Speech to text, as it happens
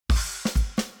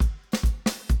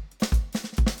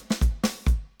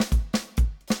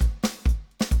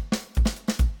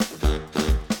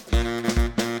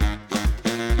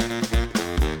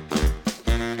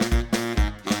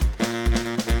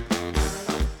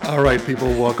All right, people,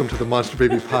 welcome to the Monster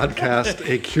Baby Podcast,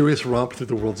 a curious romp through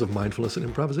the worlds of mindfulness and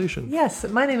improvisation. Yes,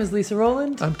 my name is Lisa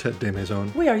Rowland. I'm Ted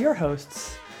Desmaison. We are your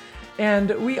hosts, and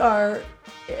we are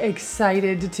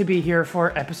excited to be here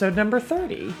for episode number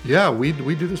 30. Yeah, we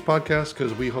do this podcast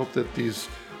because we hope that these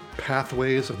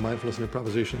pathways of mindfulness and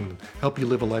improvisation help you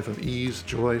live a life of ease,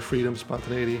 joy, freedom,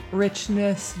 spontaneity.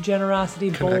 Richness, generosity,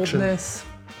 Connection. boldness,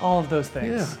 all of those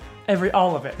things. Yeah.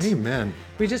 All of it. Amen.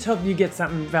 We just hope you get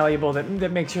something valuable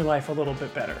that makes your life a little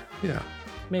bit better. Yeah,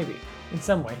 Maybe, in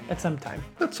some way, at some time.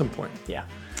 at some point. Yeah.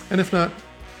 And if not,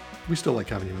 we still like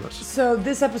having you with us. So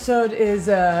this episode is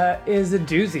a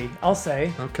doozy, I'll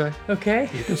say. Okay, Okay?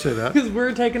 you can say that. Because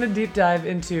we're taking a deep dive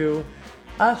into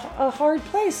a hard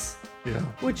place, Yeah,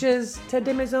 which is Ted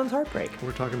Desmaison's heartbreak.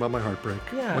 we're talking about my heartbreak.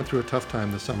 Yeah. Went through a tough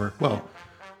time this summer. Well,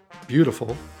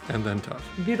 beautiful and then tough.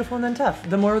 Beautiful and then tough.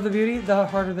 The more the beauty, the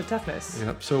harder the toughness.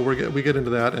 Yep. So we get into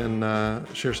that and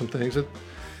share some things. It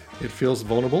feels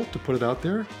vulnerable to put it out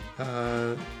there.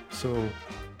 So,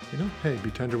 hey,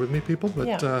 be tender with me, people. But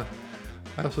Yeah.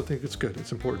 I also think it's good.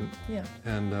 It's important. Yeah.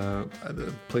 And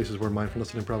the places where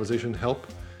mindfulness and improvisation help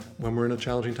when we're in a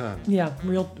challenging time. Yeah,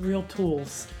 real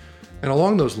tools. And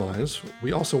along those lines,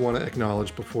 we also want to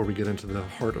acknowledge before we get into the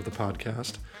heart of the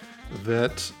podcast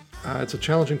that it's a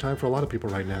challenging time for a lot of people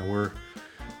right now. We're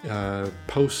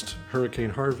post Hurricane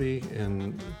Harvey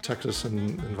in Texas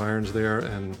and environs there,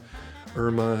 and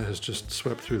Irma has just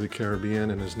swept through the Caribbean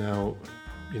and is now,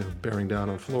 bearing down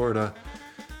on Florida.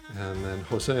 And then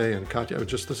Jose and Katia.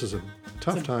 This is a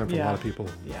tough time for a lot of people.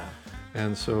 Yeah.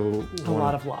 And so A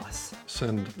lot of loss.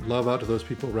 send love out to those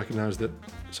people. Recognize that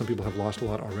some people have lost a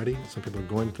lot already. Some people are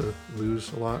going to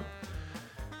lose a lot.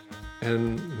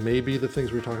 And maybe the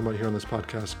things we're talking about here on this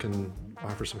podcast can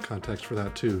offer some context for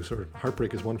that too. So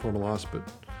heartbreak is one form of loss, but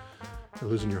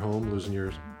losing your home, losing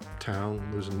your town,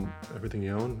 losing everything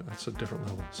you own, that's a different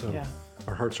level. So Yeah.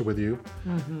 our hearts are with you,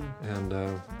 and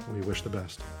we wish the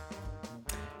best.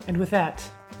 And with that,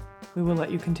 we will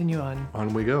let you continue on.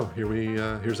 On we go.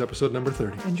 Here's episode number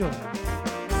 30. Enjoy.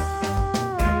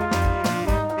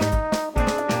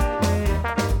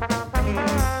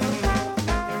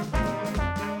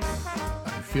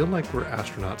 I feel like we're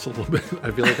astronauts a little bit.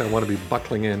 I feel like I want to be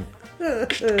buckling in.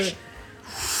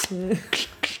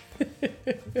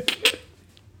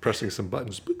 Pressing some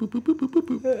buttons. Boop, boop, boop, boop, boop,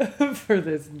 boop, boop. For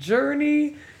this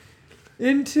journey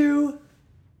into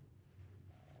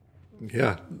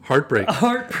Yeah, heartbreak.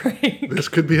 heartbreak. This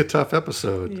could be a tough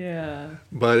episode, Yeah.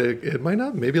 but it might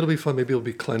not. Maybe it'll be fun. Maybe it'll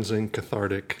be cleansing,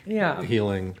 cathartic, Yeah.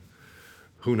 healing.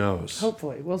 Who knows?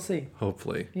 Hopefully. We'll see.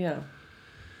 Hopefully. Yeah.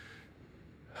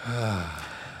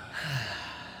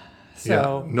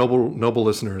 Yeah. Noble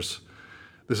listeners,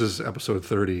 this is episode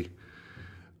 30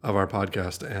 of our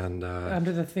podcast, and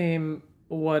Under the theme,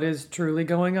 what is truly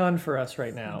going on for us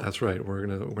right now? that's right. We're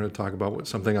gonna talk about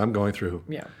something I'm going through,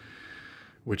 Yeah.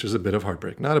 which is a bit of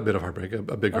heartbreak. Not a bit of heartbreak, a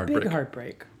big A heartbreak. big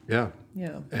heartbreak. Yeah.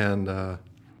 Yeah. And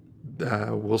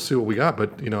we'll see what we got.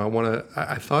 But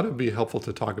I thought it'd be helpful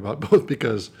to talk about both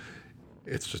because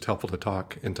it's just helpful to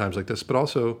talk in times like this, but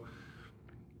also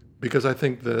because I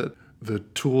think that the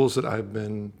tools that I've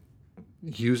been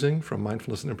using from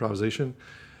mindfulness and improvisation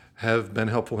have been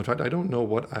helpful. In fact, I don't know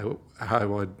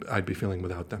how I'd be feeling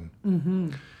without them. Mm-hmm.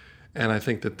 And I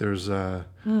think that there's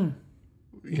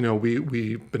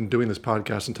we've been doing this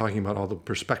podcast and talking about all the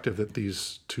perspective that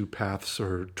these two paths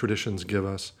or traditions give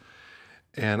us.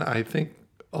 And I think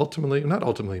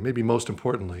maybe most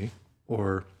importantly,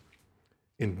 or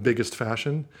in biggest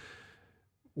fashion,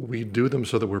 we do them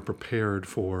so that we're prepared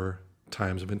for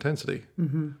times of intensity.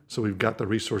 Mm-hmm. So we've got the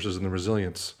resources and the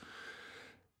resilience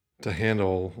to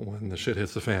handle when the shit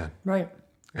hits the fan. Right.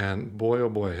 And boy, oh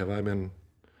boy, have I been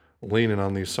leaning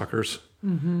on these suckers.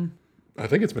 Mm-hmm. I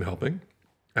think it's been helping,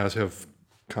 as has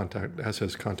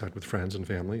contact with friends and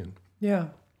family and Yeah.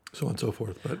 so on and so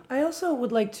forth. But I also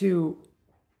would like to,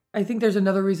 I think there's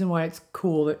another reason why it's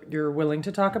cool that you're willing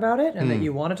to talk about it and that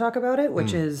you want to talk about it,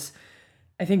 which is,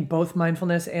 I think both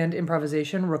mindfulness and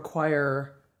improvisation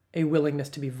require a willingness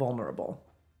to be vulnerable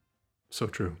so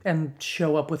true. and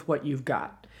show up with what you've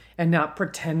got and not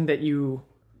pretend you're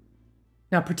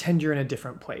in a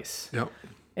different place. Yep.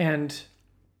 And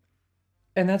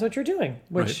that's what you're doing,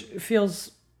 which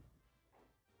feels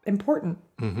important.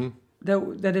 Mm-hmm.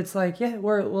 That it's like, yeah,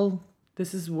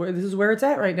 this is where it's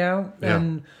at right now,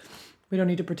 and we don't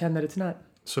need to pretend that it's not.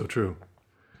 So true.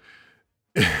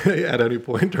 At any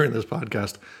point during this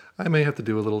podcast, I may have to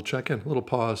do a little check-in, a little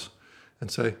pause, and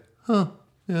say,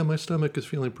 yeah, my stomach is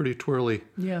feeling pretty twirly.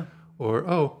 Yeah.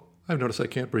 Or, I've noticed I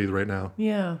can't breathe right now.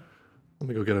 Yeah. Let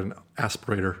me go get an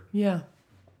aspirator. Yeah.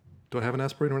 Do I have an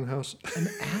aspirator in the house? An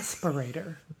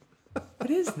aspirator. What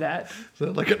is that? Is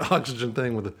that like an oxygen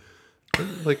thing with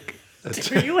like?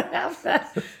 Do you have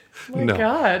that? My No.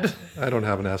 God. I don't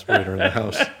have an aspirator in the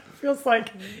house. Feels like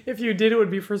if you did, it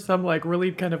would be for some like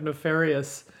really kind of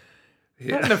nefarious.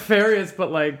 Not Yeah. nefarious,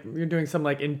 but like you're doing some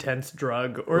like intense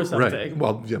drug or something. Right.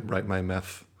 Well, yeah, right. My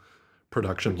meth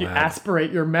production You lab.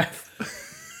 aspirate your meth.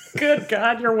 Good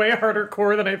God, you're way harder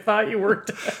core than I thought you were.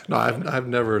 No, I've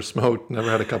never smoked, never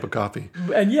had a cup of coffee,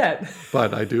 And yet,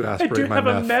 but I do I aspirate do my have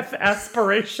meth. a meth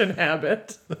aspiration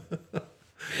habit.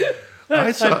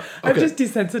 I saw. I've Okay, just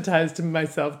desensitized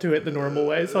myself to it the normal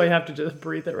way, so I have to just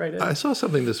breathe it right in. I saw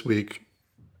something this week.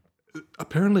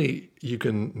 Apparently, you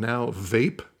can now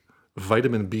vape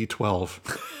vitamin B12.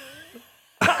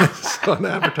 I saw an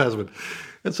advertisement,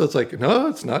 and so it's like, no,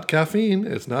 it's not caffeine,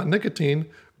 it's not nicotine,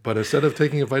 but instead of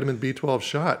taking a vitamin B12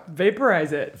 shot,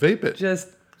 Vaporize it. vape it.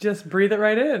 Just breathe it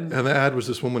right in. And the ad was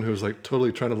this woman who was like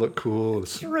totally trying to look cool,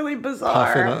 It's really puffing.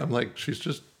 bizarre. I'm like, she's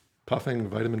just puffing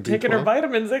vitamin B12. Taking her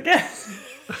vitamins, I guess.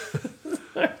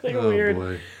 Really Oh weird.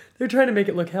 boy, They're trying to make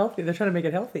it look healthy. They're trying to make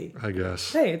it healthy. I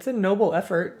guess. Hey, it's a noble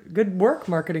effort. Good work,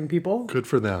 marketing people. Good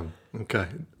for them. Okay.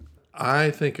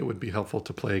 I think it would be helpful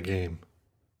to play a game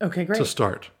Okay, great. to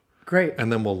start, Great.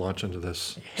 and then we'll launch into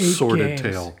this Hate sordid games.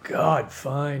 tale. God,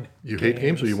 fine. You hate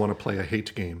games, or you want to play a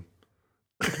hate game?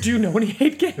 Do you know any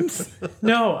hate games?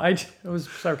 No, I was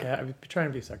sarcastic. I was trying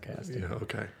to be sarcastic. Yeah,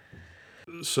 okay.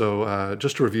 So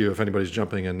just to review, if anybody's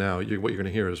jumping in now, what you're going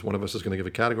to hear is one of us is going to give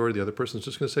a category, the other person's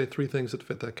just going to say three things that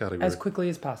fit that category As quickly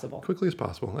as possible. quickly as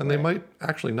possible. And they might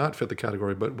actually not fit the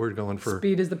category, but we're going for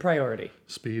Speed is the priority.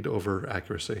 speed over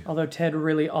accuracy. Although Ted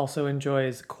really also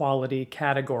enjoys quality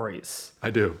categories. I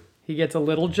do. He gets a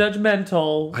little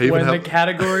judgmental I even when the have-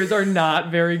 categories are not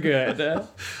very good.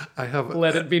 I have,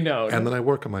 Let it be known. and then I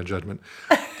work on my judgment.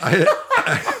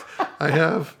 I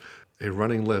have a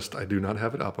running list. I do not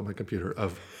have it up on my computer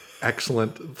of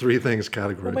excellent three things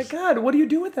categories. Oh my God, what do you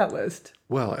do with that list?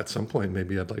 Well, at some point,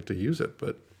 maybe I'd like to use it,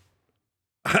 but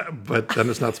but then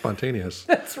it's not spontaneous.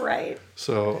 That's right.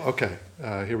 So, okay,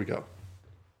 here we go.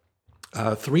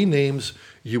 Three names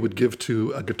you would give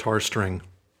to a guitar string.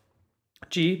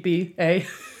 G, B, A.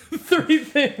 Three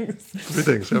things. Three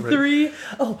things. All right.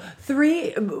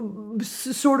 Three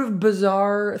sort of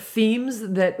bizarre themes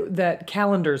that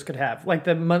calendars could have, like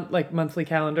the monthly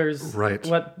calendars. Right.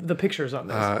 What the pictures on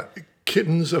this?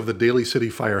 Kittens of the Daly City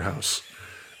Firehouse.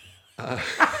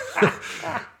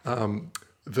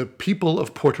 The people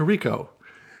of Puerto Rico.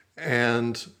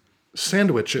 And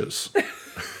sandwiches.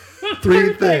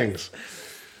 Three things.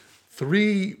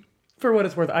 Three. For what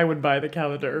it's worth, I would buy the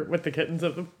calendar with the kittens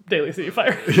of the Daly City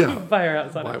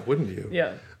Firehouse on Why it. wouldn't you?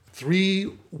 Yeah.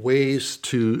 Three ways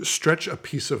to stretch a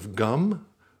piece of gum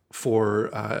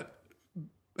for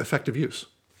effective use.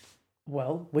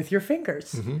 Well, with your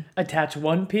fingers. Mm-hmm. Attach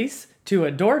one piece to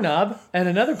a doorknob and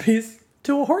another piece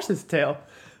to a horse's tail.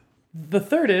 The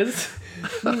third is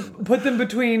put them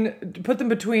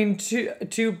between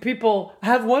two people.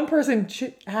 Have one person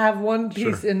have one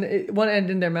piece in one end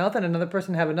in their mouth and another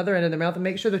person have another end in their mouth, and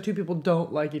make sure the two people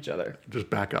don't like each other. Just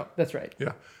back up. That's right.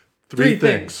 Yeah. Three Three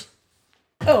things.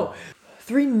 Oh,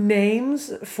 three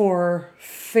names for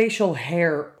facial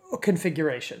hair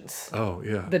configurations Oh,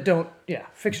 yeah. that don't,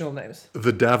 fictional names.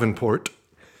 The Davenport,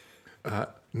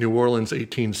 New Orleans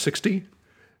 1860,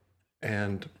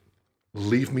 and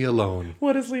Leave Me Alone.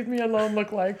 What does Leave Me Alone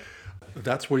look like?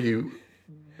 That's where you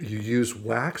use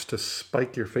wax to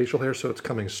spike your facial hair so it's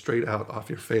coming straight out off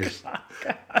your face.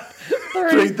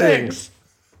 Three things.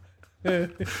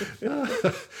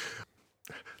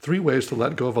 Three ways to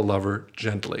let go of a lover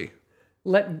gently.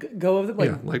 Let go of the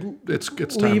Yeah, like it's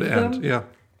time leave to end. them?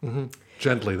 Yeah.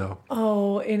 Gently, though.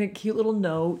 Oh, in a cute little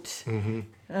note.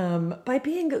 By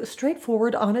being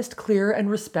straightforward, honest, clear, and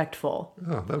respectful.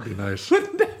 Oh, that'd be nice.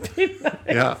 Wouldn't that be nice?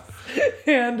 Yeah.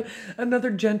 And another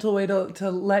gentle way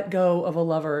to let go of a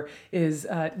lover is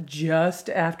just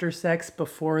after sex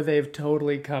before they've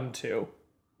totally come to.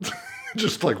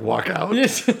 Just like walk out.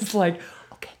 It's just like,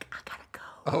 okay, I gotta go.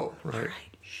 Oh, right.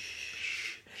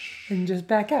 And just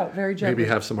back out very gently. Maybe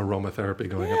have some aromatherapy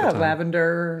going at Yeah, the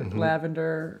time.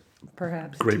 lavender,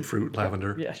 perhaps. Grapefruit,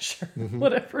 lavender. Yeah, sure.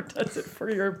 Whatever does it for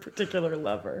your particular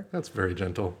lover. That's very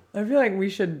gentle. I feel like we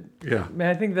should. Yeah.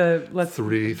 I think let's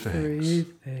Three things. Three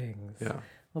things. Yeah.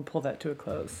 We'll pull that to a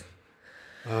close.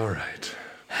 All right.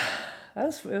 That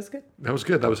was good. That was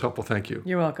good. That was helpful. Thank you.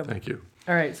 You're welcome. Thank you.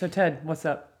 All right, so Ted, what's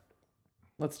up?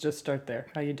 Let's just start there.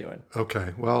 How you doing? Okay.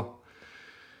 Well,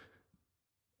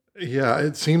 yeah,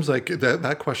 it seems like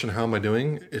that question, how am I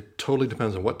doing? It totally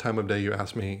depends on what time of day you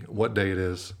ask me what day it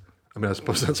is. I mean, I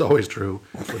suppose that's always true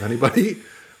with anybody,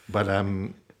 but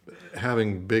I'm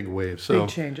having big waves. So Big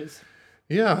changes.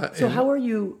 yeah. So and how are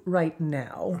you right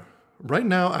now? right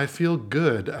now I feel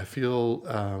good. I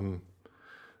feel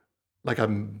like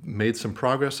I've made some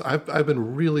progress. I've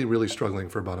been really, really struggling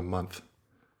for about a month.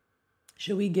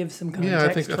 Should we give some Yeah,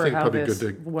 context I for think how probably this,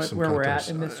 good to some where we're at context.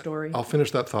 in this story? I'll finish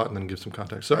that thought and then give some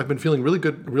context. So I've been feeling really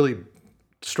good, really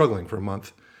struggling for a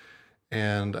month,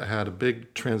 and I had a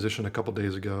big transition a couple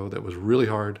days ago that was really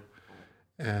hard,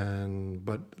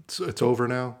 but it's over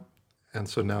now, and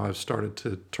so now I've started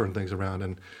to turn things around,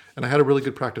 and I had a really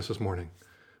good practice this morning.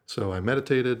 So I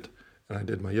meditated, and I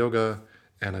did my yoga,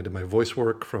 and I did my voice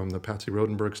work from the Patsy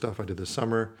Rodenberg stuff I did this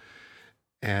summer,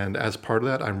 and as part of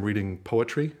that, I'm reading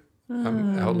poetry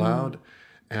out loud.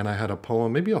 And I had a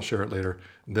poem, maybe I'll share it later,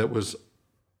 that was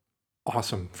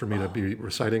awesome for me to be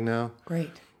reciting now. Great.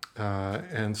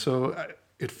 And so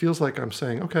it feels like I'm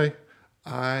saying, okay,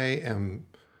 I am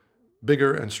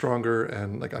bigger and stronger,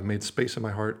 and like I've made space in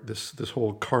my heart. This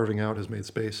whole carving out has made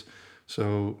space.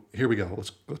 So here we go.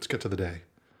 Let's get to the day.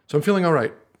 So I'm feeling all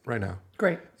right now.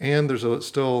 Great. And there's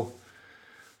still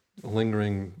a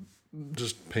lingering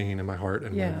just pain in my heart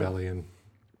and my belly,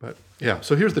 but yeah.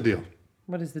 So here's the deal.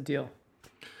 What is the deal?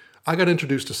 I got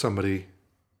introduced to somebody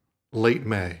late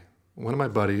May. One of my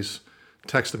buddies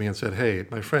texted me and said, "Hey,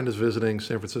 my friend is visiting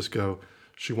San Francisco.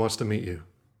 She wants to meet you."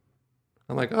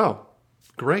 I'm like, "Oh,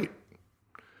 great."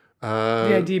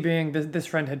 The idea being this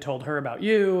friend had told her about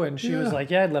you, and she was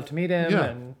like, "Yeah, I'd love to meet him." Yeah,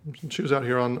 And she was out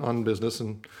here on business,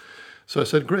 and so I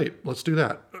said, "Great, let's do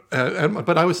that."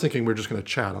 But I was thinking we're just going to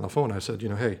chat on the phone. I said,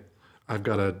 "Hey, I've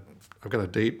got a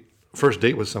date." First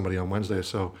date with somebody on Wednesday,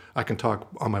 so I can talk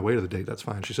on my way to the date. That's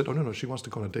fine. She said, "Oh, no, she wants to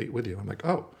go on a date with you." I'm like,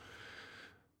 "Oh,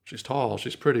 she's tall,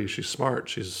 she's pretty, she's smart,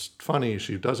 she's funny,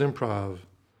 she does improv."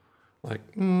 Like,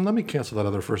 let me cancel that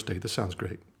other first date. This sounds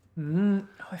great. oh,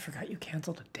 I forgot you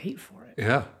canceled a date for it.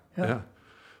 Yeah.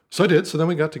 So I did. So then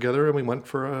we got together and we went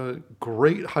for a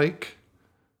great hike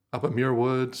up at Muir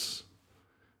Woods,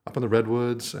 up in the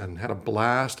Redwoods, and had a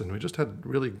blast. And we just had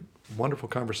really wonderful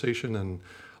conversation and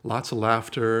lots of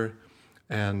laughter.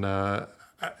 And I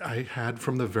had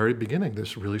from the very beginning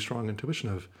this really strong intuition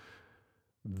of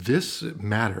this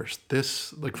matters.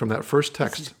 This, like from that first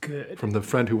text from the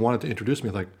friend who wanted to introduce me,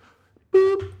 like,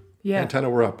 boop, antenna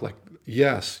were up, like,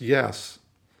 yes.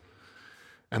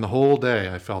 And the whole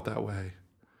day I felt that way.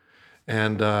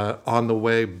 And on the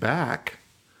way back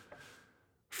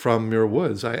from Muir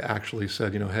Woods, I actually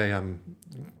said, "Hey, I'm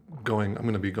going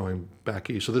to be going back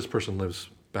east." So this person lives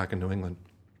back in New England.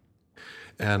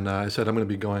 And I said, "I'm going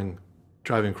to be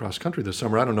driving cross country this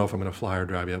summer. I don't know if I'm going to fly or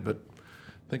drive yet, but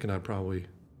thinking I'd probably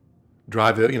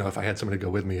drive it. If I had somebody to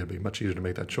go with me, it'd be much easier to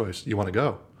make that choice. You want to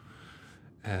go?"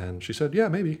 And she said, "Yeah,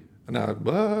 maybe." And I,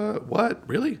 what?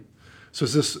 Really? So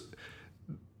it's this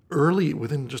early,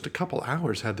 within just a couple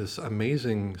hours, had this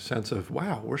amazing sense of,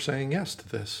 wow, we're saying yes to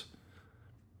this.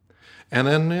 And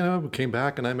then, we came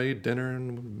back and I made dinner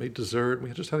and made dessert.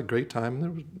 We just had a great time. There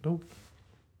was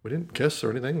we didn't kiss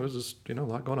or anything. It was just, a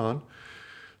lot going on.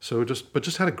 So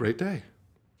just had a great day.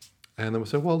 And then we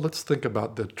said, well, let's think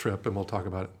about the trip and we'll talk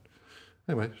about it.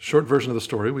 Anyway, short version of the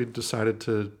story, we decided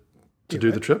to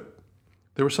do the trip.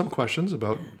 There were some questions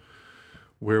about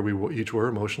where we each were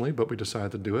emotionally, but we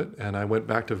decided to do it. And I went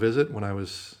back to visit when I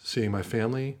was seeing my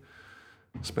family,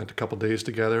 spent a couple days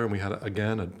together, and we had,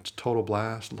 again, a total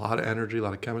blast, a lot of energy, a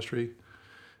lot of chemistry.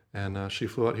 And she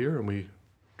flew out here, and we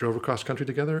drove across country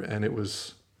together, and it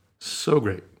was so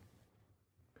great.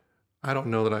 I don't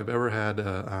know that I've ever had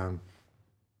a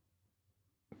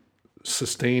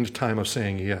sustained time of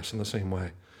saying yes in the same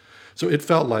way. So it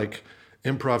felt like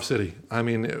Improv City. I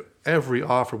mean, every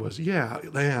offer was,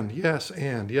 yes,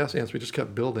 and. So we just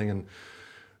kept building. And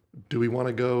do we want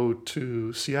to go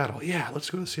to Seattle? Yeah,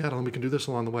 let's go to Seattle, and we can do this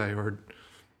along the way. Or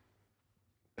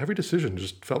every decision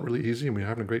just felt really easy, and we were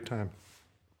having a great time.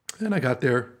 And I got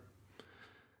there,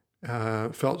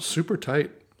 felt super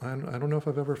tight. I don't know if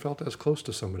I've ever felt as close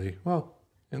to somebody. Well,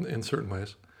 in certain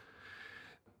ways.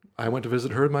 I went to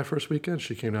visit her my first weekend.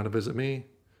 She came down to visit me.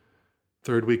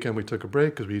 Third weekend, we took a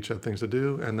break because we each had things to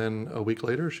do. And then a week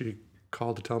later, she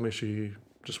called to tell me she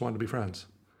just wanted to be friends.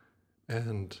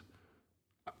 And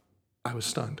I was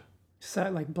stunned.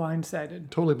 Like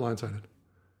blindsided. Totally blindsided.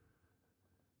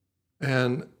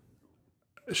 And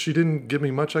she didn't give me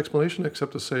much explanation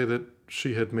except to say that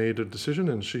she had made a decision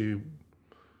and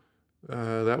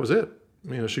that was it.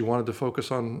 She wanted to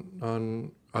focus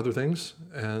on other things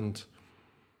and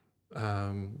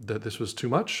that this was too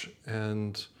much,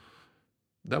 and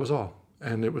that was all.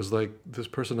 And it was like this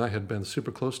person I had been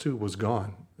super close to was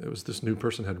gone. It was this new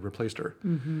person had replaced her.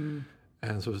 Mm-hmm.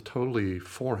 And so it was totally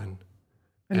foreign.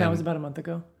 And that was about a month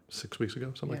ago? 6 weeks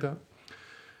ago, something like that.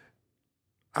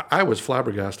 I was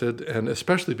flabbergasted, and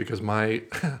especially because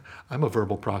I'm a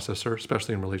verbal processor,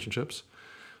 especially in relationships.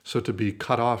 So to be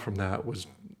cut off from that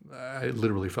I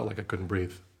literally felt like I couldn't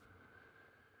breathe.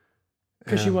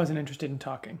 Because she wasn't interested in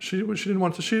talking. She didn't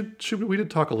want to. We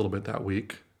did talk a little bit that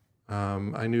week.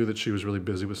 I knew that she was really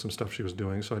busy with some stuff she was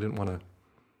doing, so I didn't want to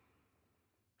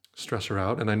stress her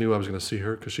out. And I knew I was going to see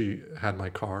her because she had my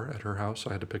car at her house, so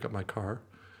I had to pick up my car.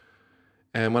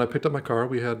 And when I picked up my car,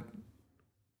 we had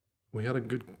a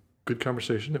good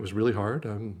conversation. It was really hard.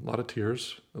 A lot of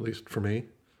tears, at least for me.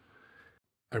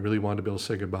 I really wanted to be able to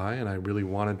say goodbye, and I really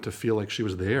wanted to feel like she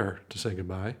was there to say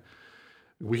goodbye.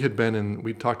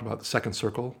 We talked about the second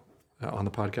circle on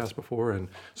the podcast before, and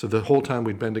so the whole time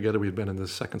we'd been together, we'd been in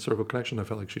this second circle connection. I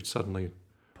felt like she'd suddenly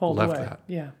pulled left away. that.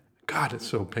 Yeah. God, it's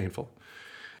so painful.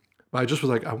 But I just was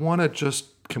like,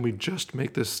 can we just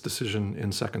make this decision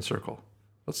in second circle?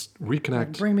 Let's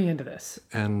reconnect. Bring me into this.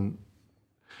 And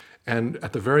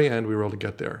at the very end, we were able to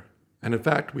get there. And in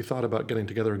fact, we thought about getting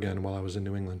together again while I was in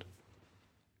New England.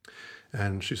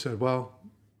 And she said, well,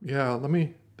 yeah,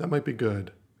 that might be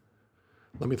good.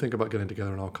 Let me think about getting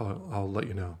together and I'll let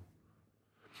you know.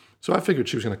 So I figured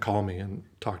she was going to call me and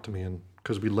talk to me, and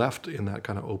because we left in that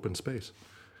kind of open space.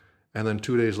 And then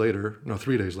 3 days later,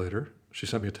 she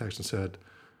sent me a text and said,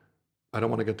 I don't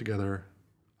want to get together.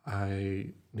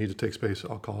 I need to take space.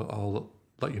 I'll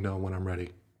let you know when I'm ready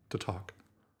to talk.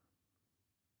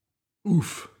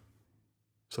 Oof.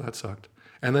 So that sucked.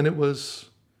 And then it was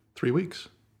 3 weeks.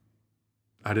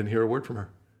 I didn't hear a word from her.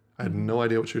 I had no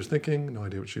idea what she was thinking, no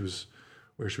idea where she was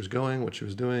going, what she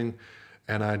was doing.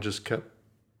 And I just kept,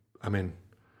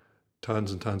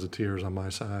 tons and tons of tears on my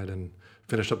side, and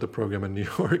finished up the program in New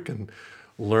York and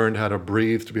learned how to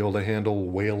breathe to be able to handle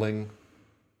whaling.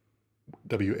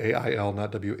 W-A-I-L,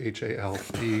 not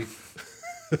W-H-A-L-P.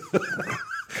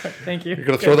 Thank you. You're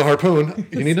going to throw the harpoon.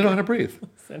 You need to know how to breathe.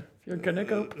 Listen, if you're going to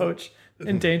go poach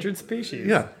endangered species,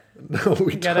 yeah. No,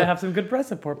 you got to have some good breast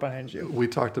support behind you. We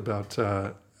talked about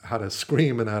how to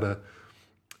scream and how to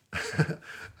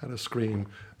scream.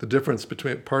 The difference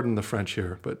between, pardon the French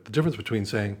here, but the difference between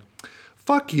saying,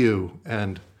 fuck you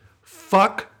and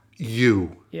fuck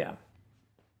you. Yeah.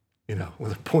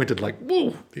 With a pointed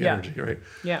the energy, right?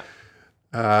 Yeah.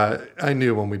 I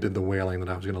knew when we did the wailing that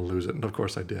I was going to lose it, and of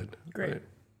course I did. Great.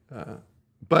 Right?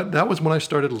 But that was when I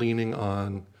started leaning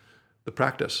on the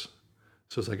practice.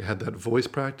 So it's like I had that voice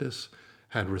practice,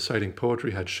 had reciting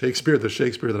poetry, had Shakespeare. The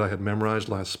Shakespeare that I had memorized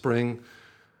last spring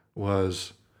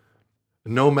was,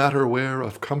 no matter where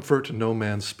of comfort no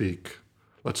man speak.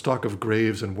 Let's talk of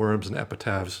graves and worms and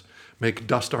epitaphs. Make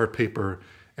dust our paper,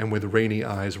 and with rainy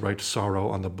eyes write sorrow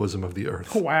on the bosom of the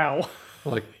earth. Wow.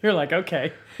 You're like,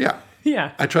 okay. Yeah.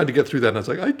 Yeah. I tried to get through that, and I was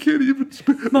like, I can't even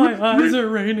speak. My eyes are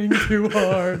raining too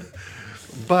hard.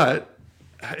 But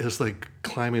it's like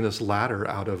climbing this ladder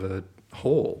out of a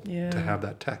hole to have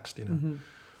that text, Mm-hmm.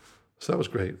 So that was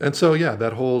great. And so, yeah,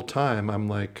 that whole time I'm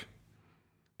like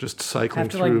just cycling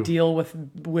through. Have to deal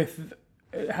with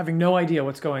having no idea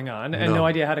what's going on and no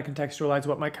idea how to contextualize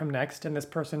what might come next. And this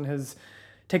person has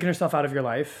taken herself out of your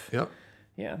life. Yep.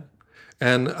 Yeah.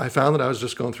 And I found that I was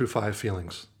just going through 5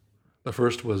 feelings. The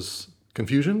first was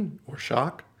confusion or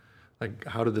shock. Like,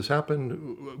 how did this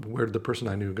happen? Where did the person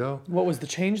I knew go? What was the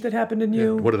change that happened in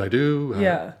you? What did I do?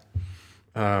 Yeah.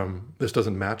 This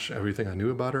doesn't match everything I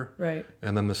knew about her. Right.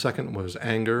 And then the second was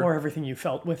anger. Or everything you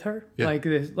felt with her. Yeah.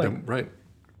 Right.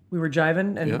 We were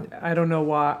jiving, and I don't know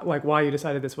why you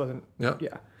decided this wasn't. Yeah.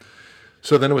 Yeah.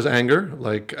 So then it was anger.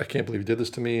 Like, I can't believe you did this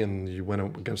to me, and you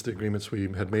went against the agreements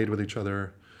we had made with each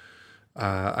other.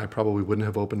 I probably wouldn't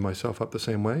have opened myself up the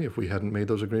same way if we hadn't made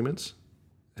those agreements.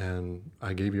 And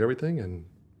I gave you everything, and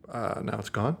now it's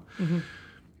gone. Mm-hmm.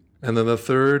 And then the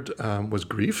third was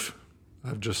grief.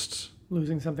 I've just...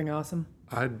 losing something awesome.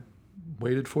 I'd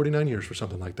waited 49 years for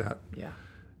something like that. Yeah.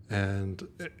 And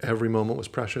every moment was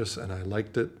precious, and I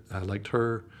liked it. I liked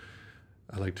her.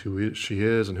 I liked who she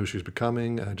is and who she's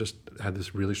becoming. And I just had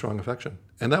this really strong affection.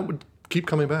 And that would keep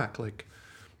coming back, like,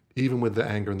 even with the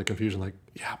anger and the confusion, like,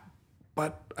 yeah,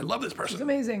 but I love this person. She's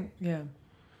amazing. Yeah.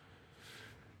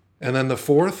 And then the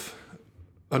fourth,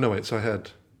 so I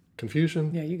had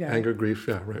confusion, yeah, you got anger, grief.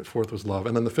 Yeah, right. Fourth was love.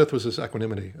 And then the fifth was this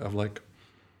equanimity of like,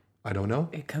 I don't know.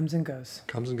 It comes and goes.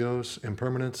 Comes and goes.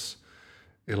 Impermanence.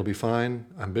 It'll be fine.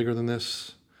 I'm bigger than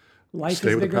this. Life stay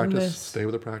is with bigger the practice. than this. Stay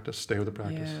with the practice. Stay with the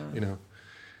practice. Yeah.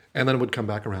 And then it would come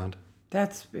back around.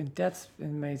 That's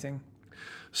amazing.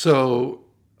 So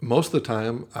most of the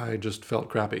time I just felt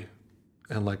crappy,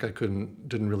 and like I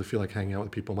didn't really feel like hanging out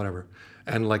with people, whatever.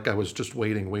 And like I was just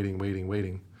waiting.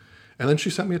 And then she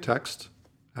sent me a text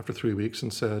after 3 weeks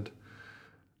and said,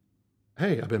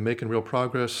 hey, I've been making real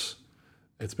progress.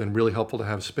 It's been really helpful to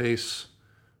have space.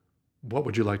 What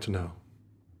would you like to know?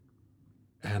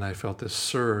 And I felt this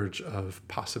surge of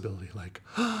possibility, like,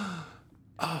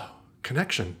 oh,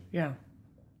 connection. Yeah.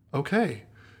 Okay.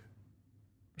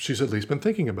 She's at least been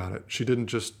thinking about it. She didn't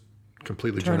just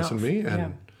completely Turn jettison off. me. And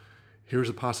Yeah. here's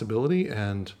a possibility,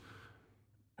 and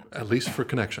at least for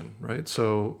connection, right?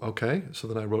 So, okay. So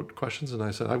then I wrote questions and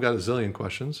I said, I've got a zillion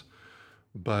questions,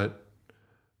 but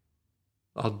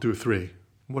I'll do 3.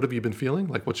 What have you been feeling?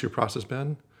 Like, what's your process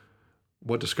been?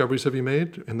 What discoveries have you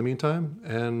made in the meantime?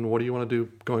 And what do you want to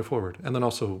do going forward? And then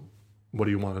also, what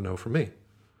do you want to know from me? It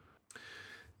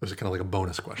was kind of like a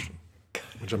bonus question,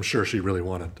 which I'm sure she really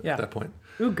wanted Yeah. at that point.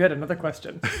 Ooh, good. Another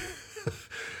question.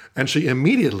 And she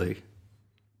immediately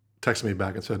texted me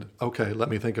back and said, okay, let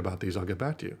me think about these. I'll get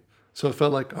back to you. So it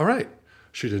felt like, all right,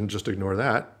 she didn't just ignore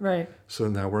that. Right. So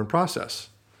now we're in process.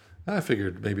 I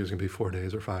figured maybe it was going to be 4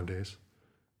 days or 5 days.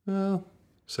 Well,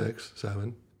 6,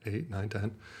 7, 8, 9,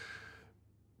 10.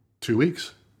 2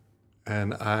 weeks.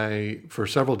 And I, for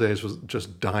several days, was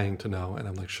just dying to know. And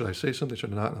I'm like, should I say something?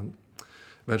 Should I not? And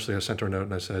eventually I sent her a note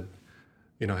and I said,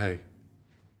 hey,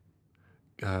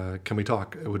 can we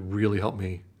talk? It would really help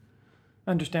me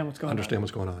Understand what's going understand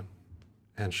what's going on.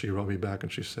 And she wrote me back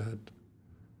and she said,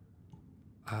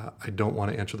 I don't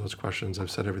want to answer those questions.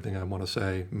 I've said everything I want to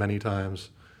say many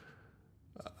times.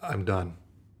 I'm done.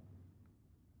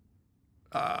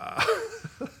 I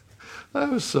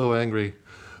was so angry.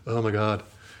 Oh my God.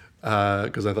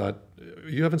 Because I thought,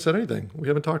 you haven't said anything. We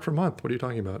haven't talked for a month. What are you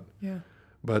talking about? on. Yeah.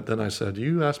 But then I said,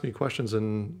 you asked me questions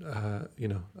and,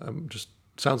 just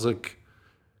sounds like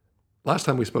last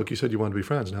time we spoke, you said you wanted to be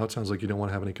friends. Now it sounds like you don't want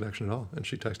to have any connection at all. And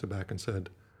she texted back and said,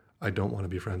 I don't want to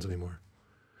be friends anymore.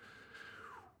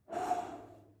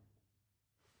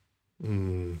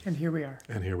 And here we are.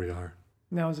 And here we are.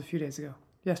 And that was a few days ago.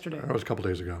 Yesterday. That was a couple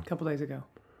days ago. A couple days ago.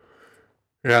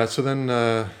 Yeah, so then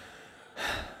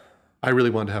I really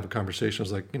wanted to have a conversation. I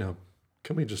was like,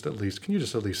 can you just at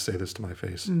least say this to my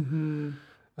face? Mm-hmm.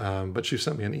 But she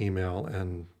sent me an email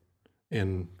and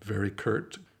in very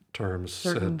curt terms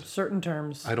said, certain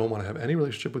terms. I don't want to have any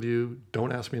relationship with you.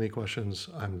 Don't ask me any questions.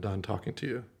 I'm done talking to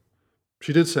you.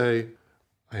 She did say,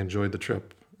 I enjoyed the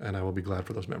trip and I will be glad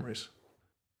for those memories.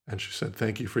 And she said,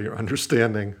 thank you for your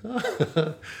understanding.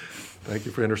 Thank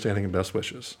you for your understanding and best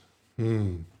wishes.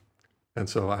 And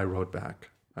so I wrote back.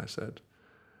 I said,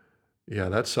 yeah,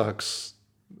 that sucks.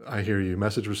 I hear you.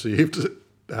 Message received.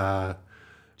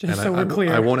 Just so we're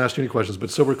clear. I won't ask you any questions, but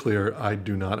so we're clear, I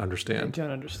do not understand. I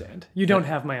don't understand. You don't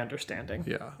have my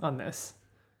understanding on this.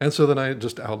 And so then I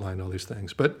just outlined all these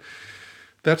things. But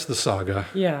that's the saga.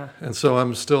 Yeah. And so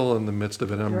I'm still in the midst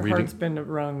of it. I'm Your reading. heart's been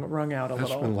wrung out a It's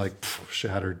little. been like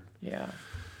shattered. Yeah.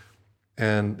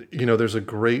 And, there's a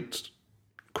great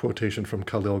quotation from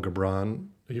Khalil Gibran.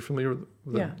 Are you familiar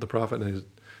with the prophet? And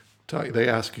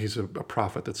he's a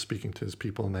prophet that's speaking to his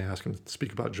people, and they ask him to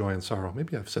speak about joy and sorrow.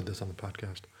 Maybe I've said this on the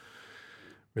podcast.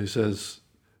 But he says,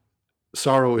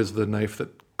 sorrow is the knife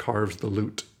that carves the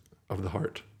lute of the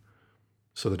heart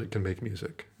so that it can make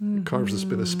music. It carves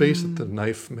the space that the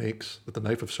knife makes, that the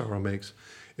knife of sorrow makes,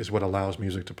 is what allows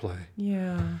music to play.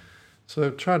 Yeah. So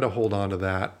I've tried to hold on to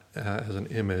that as an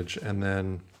image and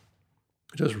then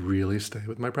just really stay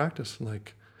with my practice.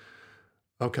 Like,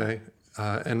 okay.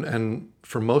 And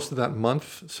for most of that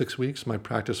month, 6 weeks, my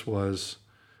practice was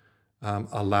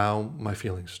allow my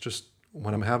feelings. Just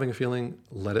when I'm having a feeling,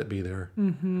 let it be there.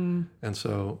 Mm-hmm. And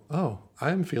so,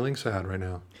 I'm feeling sad right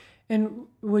now. And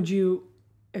would you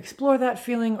explore that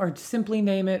feeling or simply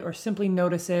name it or simply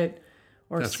notice it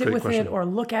or That's a sit great with question. it or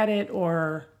look at it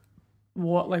or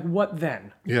what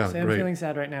then? Yeah, Say I'm great. feeling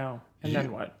sad right now. And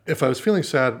then what? If I was feeling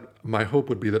sad, my hope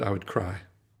would be that I would cry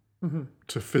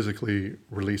to physically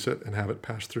release it and have it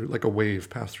pass through, like a wave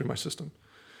pass through my system.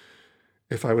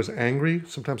 If I was angry,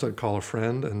 sometimes I'd call a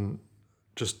friend and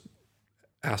just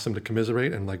ask them to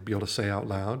commiserate and like be able to say out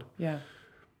loud. Yeah.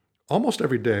 Almost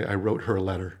every day I wrote her a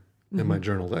letter in my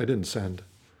journal that I didn't send.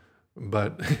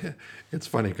 But it's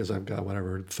funny because I've got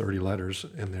 30 letters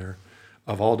in there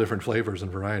of all different flavors and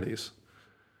varieties.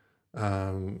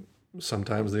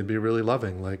 Sometimes they'd be really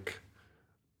loving, like,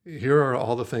 here are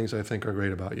all the things I think are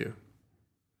great about you.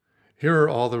 Here are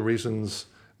all the reasons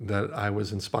that I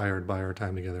was inspired by our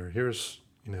time together. Here's,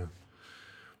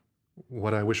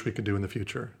 what I wish we could do in the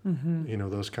future.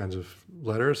 Those kinds of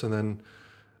letters. And then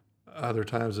other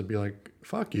times it'd be like,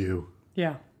 fuck you.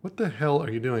 Yeah. What the hell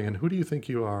are you doing? And who do you think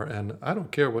you are? And I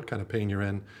don't care what kind of pain you're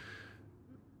in.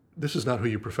 This is not who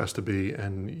you profess to be,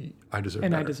 and I deserve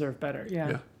better. And I deserve better.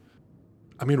 Yeah.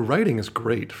 I mean, writing is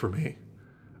great for me.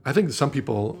 I think that some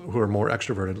people who are more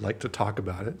extroverted like to talk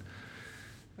about it.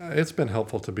 it's been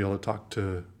helpful to be able to talk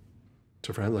to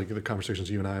friends, like the conversations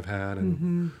you and I have had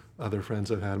and other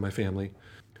friends I've had in my family.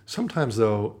 Sometimes,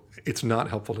 though, it's not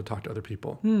helpful to talk to other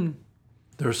people.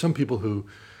 There are some people who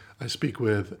I speak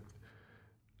with.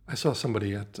 I saw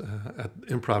somebody at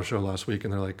improv show last week,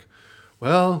 and they're like,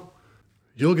 well,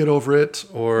 you'll get over it,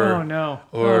 or Oh, no.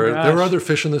 or Oh, there are gosh. other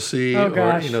fish in the sea, Oh, or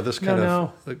gosh. this kind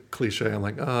No, of like, cliche. I'm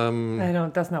like, I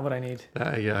don't. That's not what I need.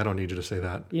 yeah, I don't need you to say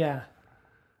that, Yeah.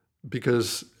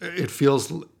 because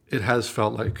it has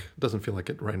felt like, it doesn't feel like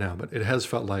it right now, but it has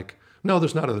felt like, no,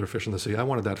 there's not other fish in the sea. I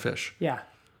wanted that fish. Yeah.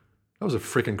 That was a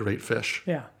freaking great fish.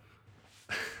 Yeah.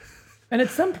 And at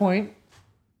some point,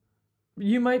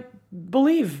 you might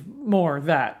believe more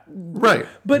that. Right.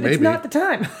 But Maybe. it's not the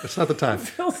time. It's not the time. It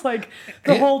feels like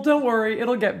the whole "don't worry,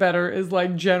 it'll get better" is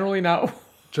like generally not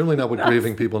Generally not what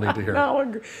grieving people need to hear.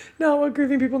 not what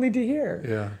grieving people need to hear.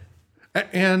 Yeah.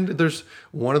 And there's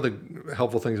one of the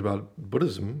helpful things about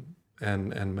Buddhism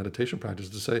and meditation practice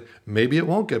to say, maybe it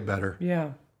won't get better.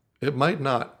 Yeah. It might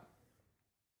not.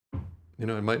 It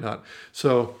might not.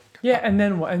 So Yeah, and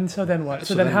then what? And so then what?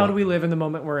 So then how do we live in the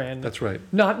moment we're in? that's right.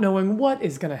 Not knowing what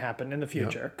is going to happen in the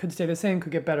future. Could stay the same,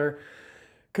 could get better,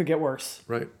 could get worse.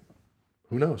 Right.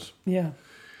 Who knows? Yeah.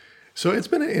 So it's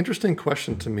been an interesting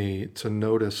question to me to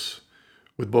notice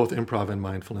with both improv and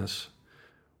mindfulness,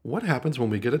 what happens when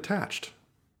we get attached,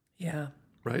 Yeah.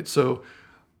 right? So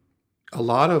a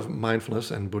lot of mindfulness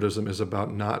and Buddhism is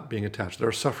about not being attached. That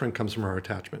our suffering comes from our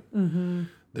attachment.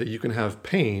 That you can have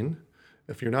pain.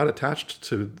 If you're not attached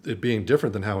to it being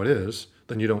different than how it is,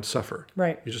 then you don't suffer.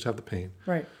 Right. You just have the pain.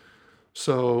 Right.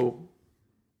 So,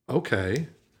 okay.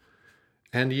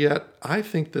 And yet, I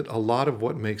think that a lot of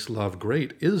what makes love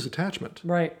great is attachment.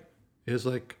 Right. Is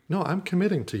like, no, I'm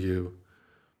committing to you.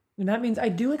 And that means I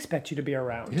do expect you to be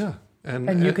around. Yeah.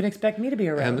 And you can expect me to be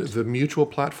around. And the mutual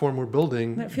platform we're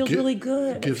building. That feels really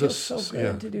good. It Gives feels us so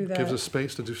good to do that. Gives us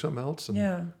space to do something else and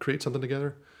Yeah. create something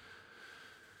together.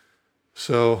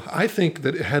 So I think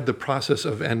that had the process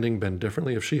of ending been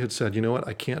differently, if she had said, you know what,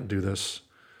 I can't do this.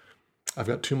 I've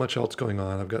got too much else going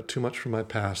on. I've got too much from my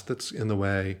past that's in the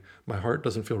way. My heart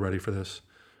doesn't feel ready for this.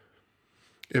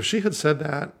 If she had said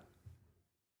that,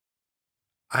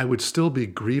 I would still be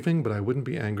grieving, but I wouldn't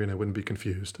be angry and I wouldn't be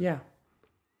confused. Yeah.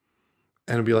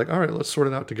 And it'd be like, all right, let's sort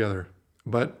it out together.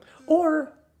 But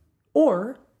Or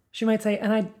she might say,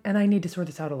 and I need to sort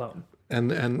this out alone.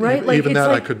 and Right? Like, even it's that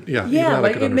like, I could, even yeah, that I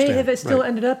like could it may understand. have still Right.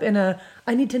 ended up in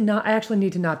I actually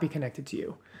need to not be connected to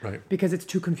you. Right. Because it's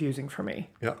too confusing for me.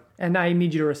 Yeah. And I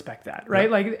need you to respect that. Right.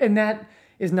 Like, and that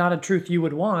is not a truth you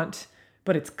would want,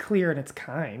 but it's clear and it's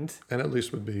kind. And at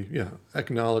least would be,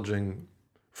 acknowledging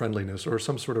friendliness or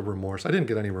some sort of remorse. I didn't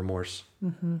get any remorse.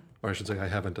 Or I should say I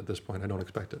haven't at this point. I don't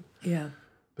expect it. Yeah.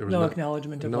 There was No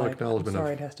acknowledgement of no like, acknowledgement I'm of-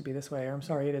 sorry it has to be this way, or I'm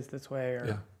sorry it is this way, or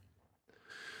Yeah.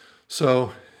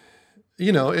 So,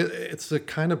 it's a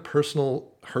kind of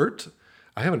personal hurt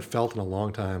I haven't felt in a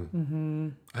long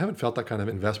time. I haven't felt that kind of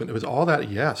investment. It was all that,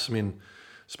 yes. I mean,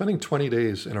 spending 20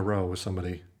 days in a row with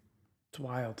somebody it's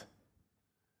wild.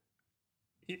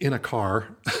 in a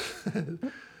car,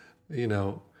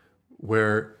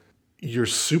 where you're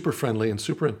super friendly and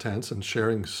super intense and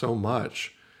sharing so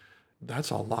much, that's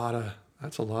a lot of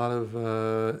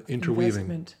interweaving.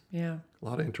 Investment. Yeah. A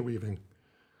lot of interweaving.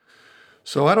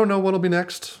 So I don't know what'll be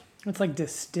next. It's like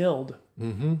distilled.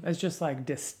 It's just like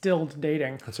distilled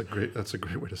dating. That's a great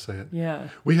way to say it. Yeah.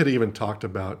 We had even talked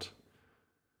about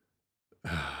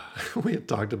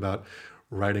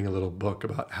writing a little book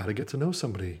about how to get to know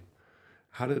somebody,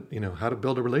 how to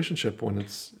build a relationship when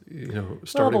it's Well,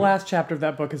 starting. the last chapter of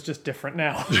that book is just different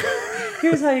now.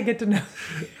 Here's how you get to know.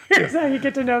 Here's how you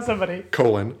get to know somebody.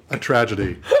 a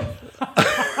tragedy.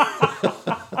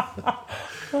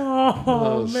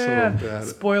 Oh so man! bad.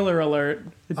 Spoiler alert!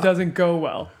 It doesn't go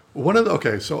well. One of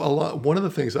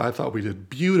the things I thought we did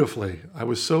beautifully, I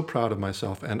was so proud of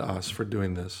myself and us for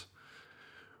doing this.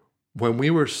 When we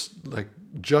were like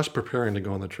just preparing to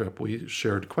go on the trip, we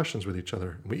shared questions with each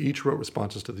other. We each wrote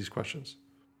responses to these questions.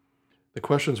 The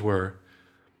questions were,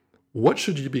 what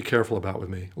should you be careful about with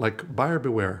me? Like, buyer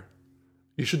beware.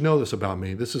 You should know this about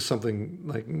me. This is something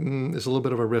like, it's a little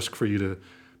bit of a risk for you to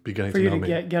be getting For to you know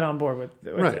to me. get on board with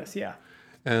Right. this, yeah.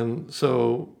 And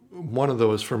so one of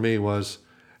those for me was,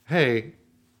 hey,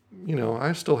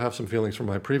 I still have some feelings from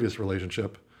my previous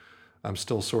relationship. I'm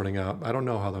still sorting out. I don't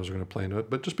know how those are going to play into it,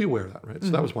 but just be aware of that, right? So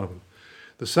that was one of them.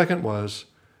 The second was,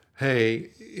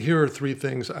 hey, here are 3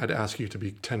 things I'd ask you to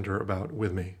be tender about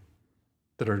with me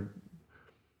that are,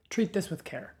 Treat this with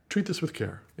care. treat this with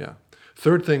care. Yeah.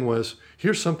 Third thing was,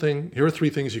 here are 3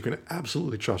 things you can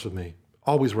absolutely trust with me.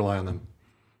 Always rely on them.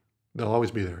 They'll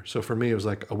always be there. So for me, it was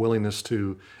like a willingness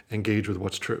to engage with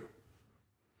what's true.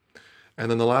 And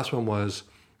then the last one was,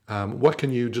 what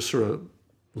can you just sort of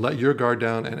let your guard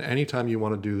down, and anytime you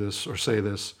want to do this or say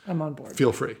this, I'm on board.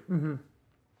 Feel free. Mm-hmm.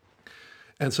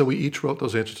 And so we each wrote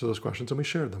those answers to those questions and we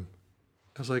shared them.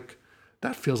 I was like,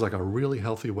 that feels like a really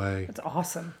healthy way. That's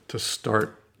awesome. To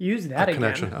start use that a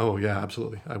connection. Again. Oh yeah,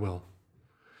 absolutely. I will.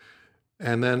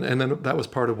 And then that was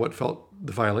part of what felt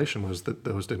the violation, was that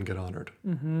those didn't get honored.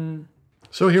 Mm-hmm.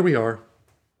 So here we are.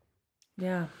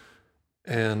 Yeah.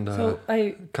 And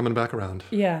coming back around.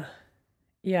 Yeah.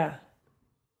 Yeah.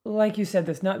 Like you said,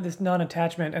 this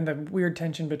non-attachment and the weird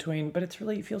tension between, but it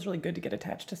feels really good to get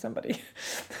attached to somebody.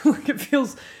 Like it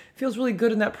feels really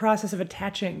good in that process of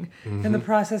attaching, mm-hmm. and the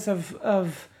process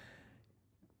of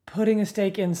putting a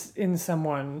stake in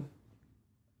someone.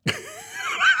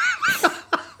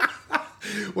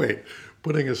 Wait,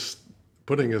 putting a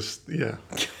yeah.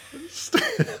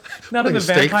 Not in the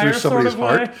vampire sort of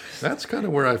heart. way. That's kind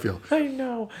of where I feel. I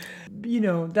know.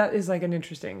 That is like an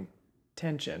interesting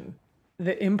tension.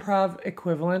 The improv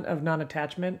equivalent of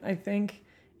non-attachment, I think,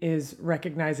 is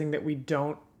recognizing that we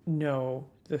don't know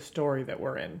the story that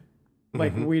we're in.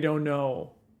 Like, mm-hmm. we don't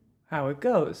know how it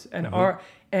goes. And mm-hmm.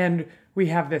 and we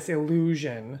have this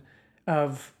illusion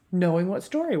of knowing what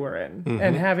story we're in, mm-hmm.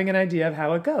 and having an idea of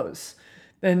how it goes.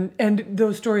 And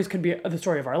those stories could be the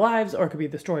story of our lives, or it could be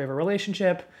the story of a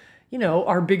relationship.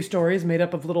 Our big story is made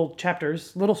up of little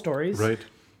chapters, little stories, right,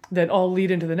 that all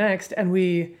lead into the next, and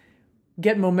we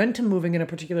get momentum moving in a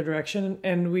particular direction,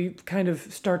 and we kind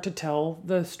of start to tell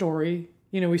the story.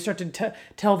 We start to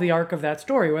tell the arc of that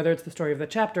story, whether it's the story of the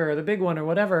chapter or the big one or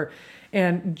whatever,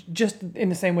 and just in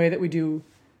the same way that we do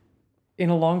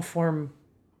in a long form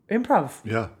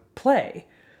improv play,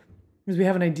 because we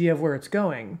have an idea of where it's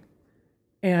going,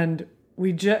 and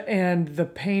and the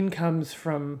pain comes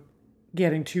from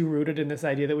getting too rooted in this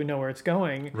idea that we know where it's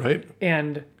going, right?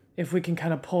 And if we can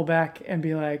kind of pull back and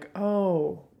be like,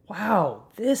 oh, wow,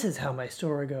 this is how my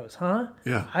story goes, huh?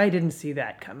 Yeah. I didn't see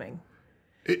that coming.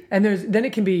 And then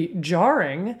it can be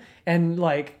jarring and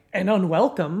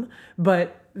unwelcome,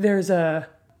 but there's the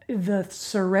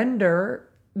surrender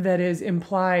that is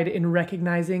implied in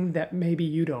recognizing that maybe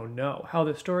you don't know how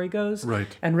the story goes.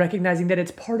 Right. And recognizing that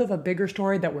it's part of a bigger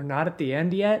story that we're not at the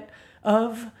end yet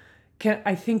of,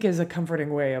 I think is a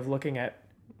comforting way of looking at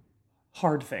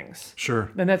hard things.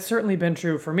 Sure. And that's certainly been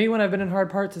true for me when I've been in hard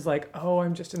parts, is like, oh,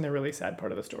 I'm just in the really sad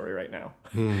part of the story right now.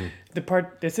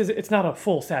 It's not a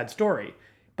full sad story,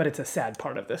 but it's a sad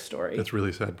part of this story. It's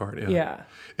really sad part, yeah. Yeah.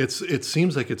 It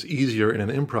seems like it's easier in an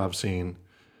improv scene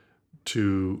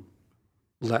to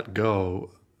let go,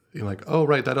 like, oh,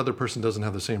 right, that other person doesn't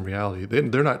have the same reality.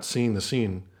 They're not seeing the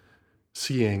scene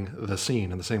in the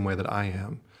same way that I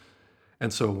am.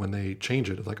 And so when they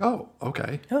change it, it's like, oh,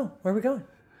 okay. Oh, where are we going?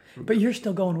 But you're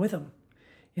still going with them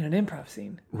in an improv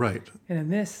scene. Right. And in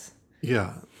this.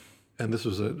 Yeah. And this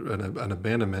was an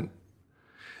abandonment.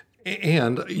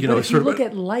 And, if you look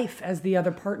at life as the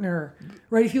other partner,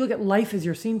 right? If you look at life as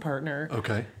your scene partner.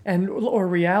 Okay. Or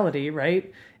reality,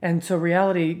 right? And so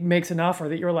reality makes an offer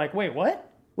that you're like, wait,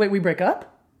 what? Wait, we break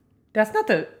up? That's not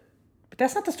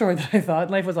the story that I thought.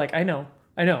 And life was like, I know,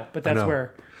 but that's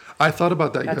where. I thought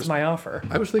about that. That's my offer.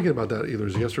 I was thinking about that either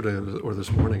yesterday or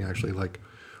this morning, actually. Like,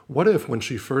 what if when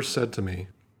she first said to me,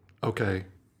 okay,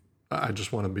 I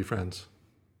just want to be friends,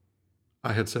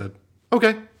 I had said,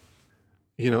 okay,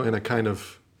 in a kind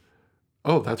of,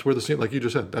 oh, that's where the scene, like you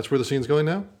just said, that's where the scene's going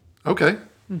now? Okay.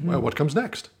 Mm-hmm. Well, what comes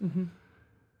next? Mm-hmm.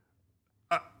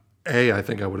 I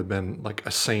think I would have been like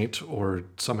a saint or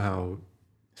somehow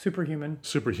superhuman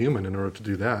in order to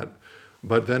do that.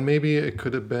 But then maybe it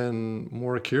could have been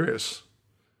more curious.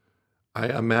 I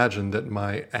imagine that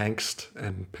my angst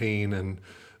and pain and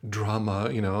drama,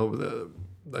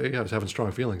 I was having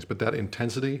strong feelings, but that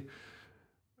intensity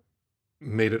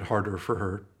made it harder for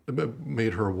her,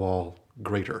 made her wall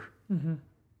greater,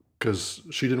 because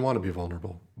she didn't want to be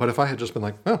vulnerable. But if I had just been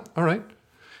like, oh, all right.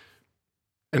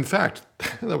 In fact,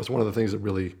 that was one of the things that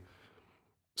really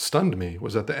stunned me,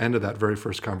 was at the end of that very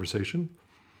first conversation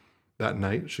that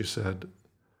night, she said,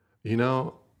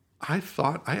 I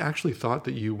actually thought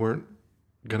that you weren't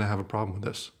going to have a problem with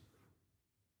this.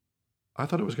 I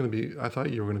thought you were going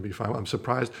to be fine. I'm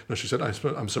surprised. No, she said,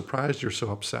 I'm surprised you're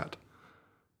so upset.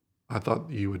 I thought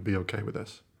you would be okay with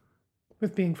this.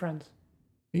 With being friends.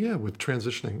 Yeah, with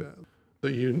transitioning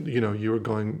that you were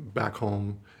going back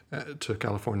home to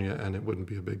California and it wouldn't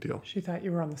be a big deal. She thought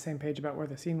you were on the same page about where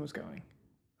the scene was going.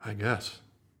 I guess.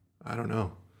 I don't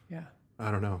know. Yeah.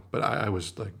 I don't know. But I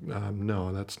was like,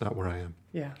 no, that's not where I am.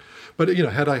 Yeah. But,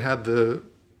 had I had the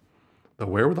the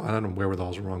wherewithal. I don't know,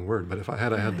 wherewithal is the wrong word, but if I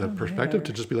had the perspective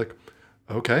to just be like,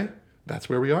 okay, that's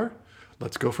where we are.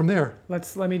 Let's go from there.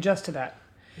 Let me adjust to that.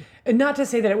 And not to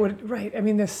say that it would, right. I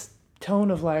mean, this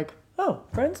tone of like, oh,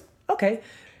 friends? Okay.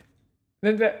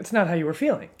 That's not how you were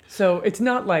feeling. So it's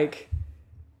not like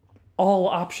all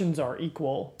options are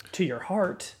equal to your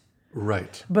heart.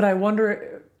 Right. But I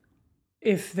wonder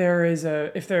if there's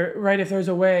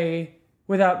a way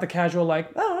without the casual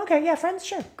like, oh, okay, yeah, friends,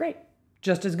 sure, great.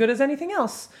 Just as good as anything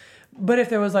else. But if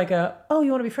there was like oh,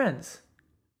 you want to be friends?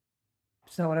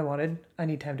 It's not what I wanted. I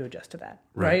need time to adjust to that.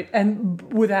 Right? And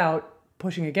without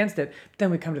pushing against it, then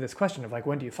we come to this question of like,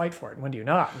 when do you fight for it and when do you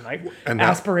not? And like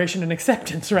aspiration and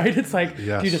acceptance, right? It's like, do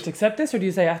you just accept this or do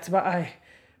you say, it's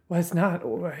not,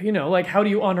 like how do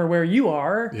you honor where you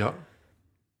are? Yeah.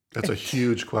 That's a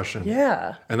huge question.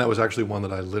 Yeah. And that was actually one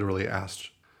that I literally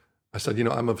asked. I said,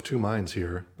 I'm of two minds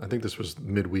here. I think this was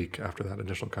midweek after that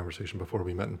initial conversation before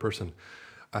we met in person.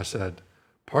 I said,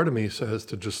 part of me says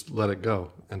to just let it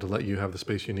go and to let you have the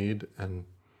space you need and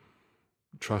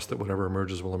trust that whatever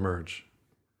emerges will emerge.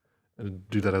 And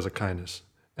do that as a kindness.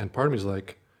 And part of me is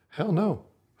like, hell no,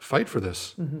 fight for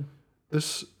this. Mm-hmm.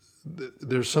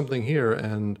 There's something here,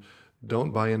 and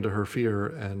don't buy into her fear,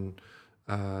 and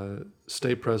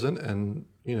stay present, and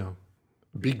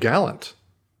be gallant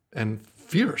and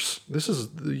fierce. This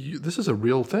is a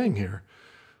real thing here.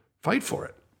 Fight for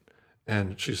it.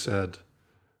 And she said,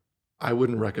 I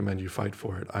wouldn't recommend you fight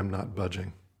for it. I'm not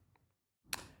budging.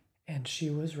 And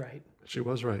she was right. She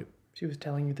was right. She was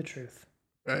telling you the truth.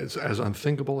 As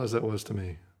unthinkable as that was to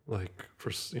me, like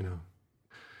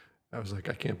I was like,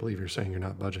 I can't believe you're saying you're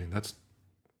not budging. That's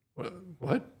what?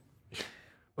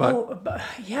 But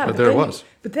there it was.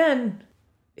 But then,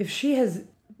 if she has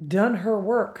done her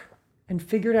work and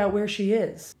figured out where she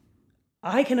is,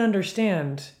 I can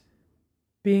understand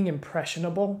being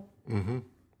impressionable and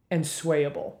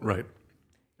swayable. Right.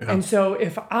 Yeah. And so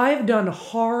if I've done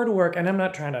hard work, and I'm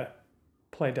not trying to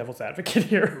play devil's advocate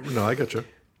here. No, I get you.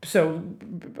 So,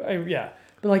 but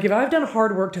like if I've done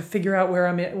hard work to figure out where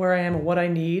I am and what I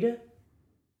need,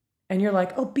 and you're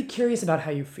like, oh, be curious about how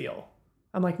you feel.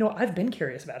 I'm like, no, I've been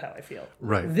curious about how I feel.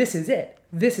 Right. This is it.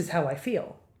 This is how I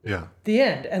feel. Yeah. The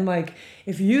end. And like,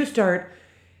 if you start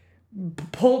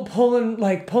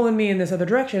pulling me in this other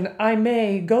direction, I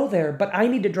may go there, but I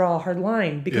need to draw a hard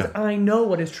line because I know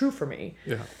what is true for me.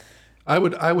 Yeah. I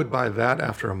would buy that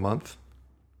after a month,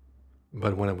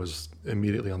 but when it was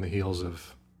immediately on the heels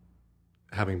of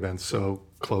having been so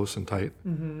close and tight,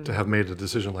 to have made a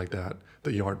decision like that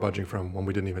you aren't budging from when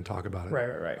we didn't even talk about it.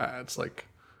 Right. It's like,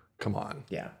 come on.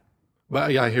 Yeah.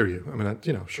 But yeah, I hear you. I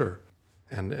mean, sure.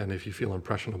 And if you feel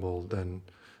impressionable, then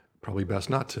probably best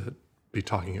not to be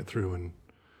talking it through and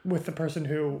with the person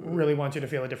who really wants you to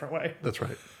feel a different way. That's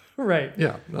right. Right.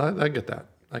 Yeah, I get that.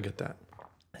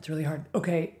 That's really hard.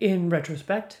 Okay, in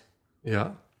retrospect.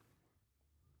 Yeah.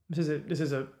 This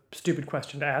is a stupid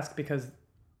question to ask because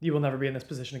you will never be in this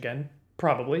position again.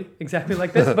 Probably exactly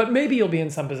like this, but maybe you'll be in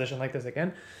some position like this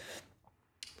again.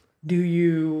 Do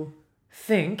you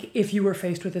think if you were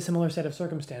faced with a similar set of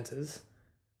circumstances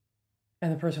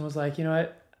and the person was like, you know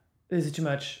what, this is too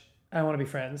much, I want to be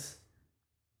friends,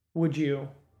 would you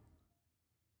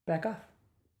back off?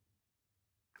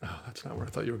 Oh, that's not where I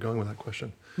thought you were going with that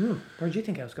question. Where'd you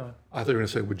think I was going? I thought you were going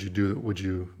to say, would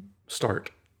you start?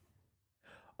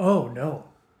 Oh, no.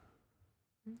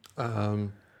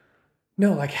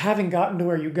 No, like having gotten to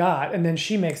where you got, and then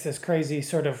she makes this crazy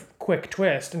sort of quick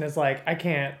twist and is like, I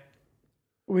can't,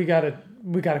 we gotta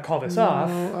call this off.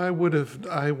 I would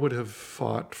have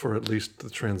fought for at least the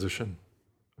transition.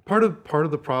 Part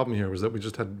of the problem here was that we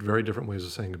just had very different ways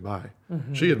of saying goodbye.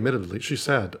 Mm-hmm. She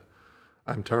said,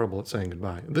 I'm terrible at saying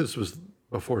goodbye. This was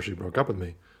before she broke up with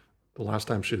me. The last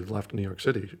time she had left New York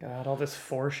City. God, all this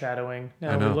foreshadowing.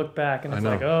 Now we look back and it's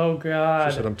like, oh God.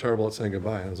 She said, I'm terrible at saying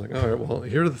goodbye. And I was like, all right, well,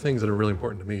 here are the things that are really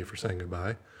important to me for saying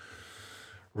goodbye.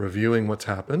 Reviewing what's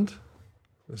happened,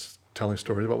 telling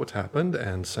stories about what's happened,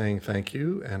 and saying thank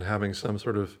you, and having some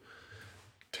sort of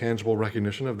tangible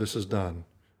recognition of this is done.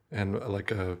 And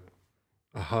like a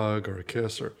hug or a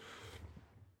kiss or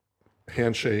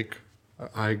handshake,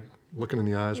 eye looking in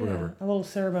the eyes, whatever. A little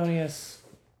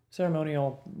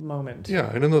ceremonial moment. Yeah,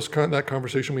 and in that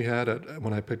conversation we had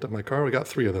when I picked up my car, we got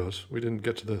 3 of those. We didn't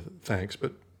get to the thanks,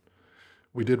 but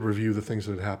we did review the things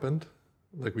that had happened.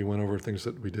 Like we went over things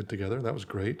that we did together. That was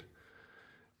great.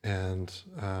 And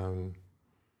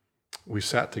we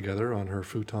sat together on her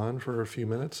futon for a few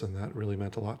minutes, and that really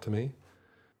meant a lot to me.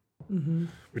 Mm-hmm.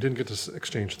 We didn't get to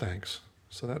exchange thanks,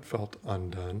 so that felt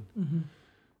undone. Mm-hmm.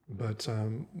 But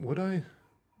would I?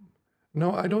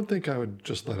 No, I don't think I would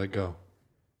just let it go.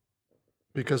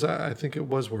 because I think it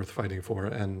was worth fighting for.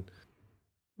 And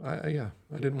I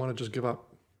didn't want to just give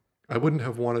up. I wouldn't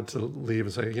have wanted to leave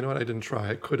and say, you know what, I didn't try.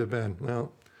 It could have been.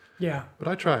 Well, Yeah. but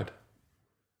I tried.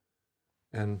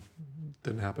 And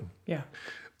didn't happen. Yeah.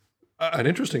 An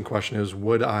interesting question is,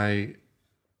 would I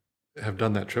have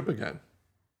done that trip again?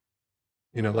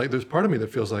 You know, like there's part of me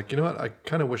that feels like, you know what, I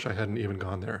kind of wish I hadn't even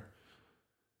gone there.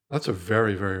 That's a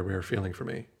very, very rare feeling for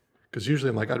me. Because usually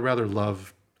I'm like, I'd rather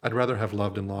have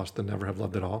loved and lost than never have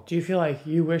loved at all. Do you feel like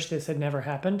you wish this had never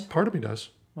happened? Part of me does.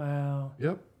 Wow.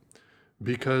 Yep.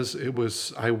 Because it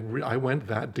was, I went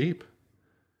that deep.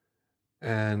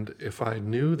 And if I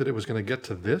knew that it was going to get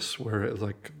to this, where it's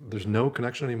like there's no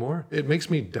connection anymore, it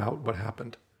makes me doubt what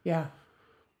happened. Yeah.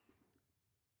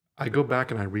 I go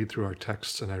back and I read through our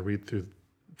texts and I read through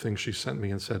things she sent me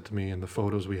and said to me and the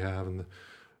photos we have and the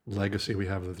legacy we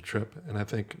have of the trip. And I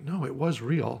think, no, it was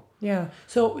real. Yeah.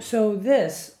 So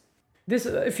this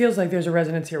it feels like there's a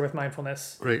resonance here with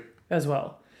mindfulness. Great. As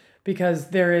well, because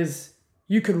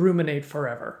you could ruminate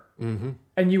forever. Mm-hmm.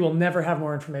 And you will never have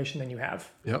more information than you have.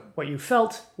 Yep. What you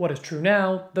felt, what is true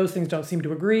now, those things don't seem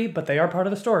to agree, but they are part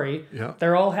of the story. Yeah.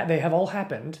 They have all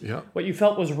happened. Yeah. What you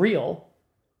felt was real,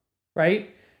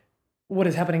 right? What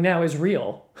is happening now is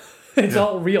real. It's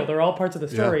all real. They're all parts of the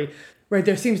story, right?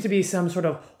 There seems to be some sort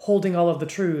of holding all of the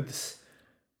truths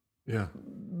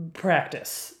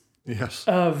practice. Yes.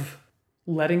 Of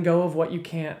letting go of what you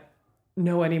can't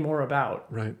know anymore about.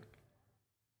 Right.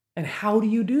 And how do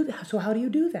you do that? So how do you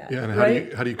do that? Yeah,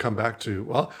 and how do you come back to,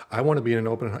 well, I want to be in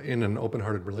an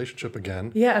open-hearted relationship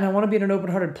again. Yeah, and I want to be in an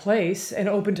open-hearted place and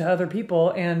open to other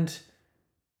people. And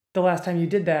the last time you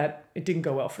did that, it didn't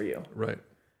go well for you. Right.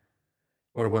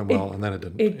 Or it went well and then it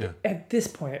didn't. At this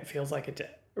point, it feels like it did.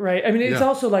 Right? I mean, it's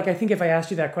also like, I think if I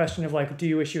asked you that question of like, do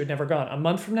you wish you had never gone? A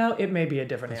month from now, it may be a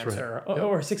different answer. Right.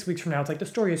 Or 6 weeks from now, it's like the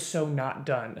story is so not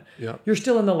done. Yeah. You're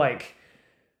still in the like,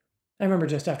 I remember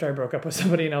just after I broke up with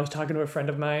somebody and I was talking to a friend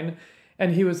of mine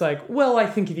and he was like, well, I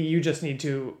think that you just need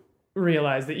to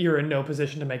realize that you're in no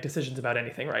position to make decisions about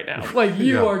anything right now. Like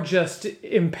you are just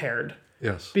impaired.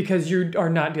 Yes. Because you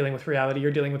are not dealing with reality. You're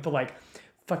dealing with the like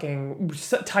fucking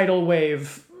tidal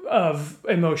wave of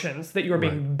emotions that you are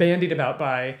being bandied about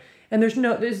by. And there's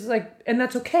like, and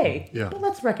that's okay. Yeah. But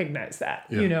let's recognize that,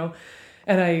 you know?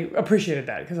 And I appreciated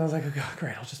that because I was like, oh, God,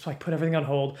 great, I'll just like put everything on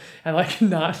hold and like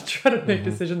not try to make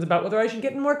decisions about whether I should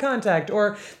get in more contact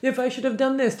or if I should have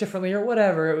done this differently or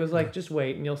whatever. It was like, just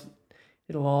wait and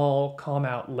it'll all calm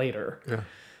out later. Yeah.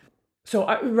 So,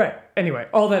 anyway,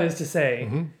 all that is to say,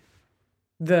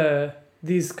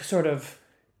 these sort of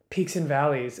peaks and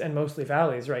valleys, and mostly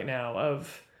valleys right now,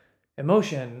 of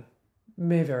emotion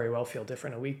may very well feel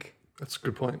different a week. That's a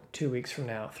good point. 2 weeks from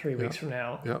now, 3 weeks from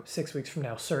now, 6 weeks from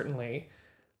now, certainly,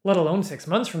 let alone 6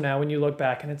 months from now when you look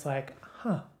back and it's like,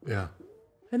 huh. Yeah.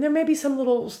 And there may be some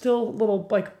little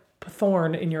like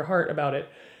thorn in your heart about it.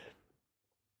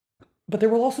 But there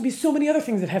will also be so many other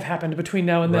things that have happened between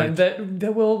now and then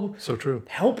that will so true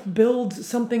help build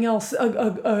something else,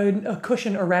 a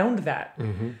cushion around that.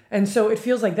 Mm-hmm. And so it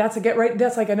feels like that's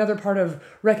like another part of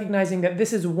recognizing that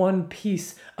this is one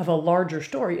piece of a larger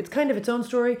story. It's kind of its own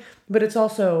story, but it's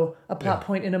also a plot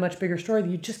point in a much bigger story that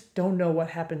you just don't know what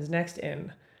happens next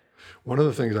in. One of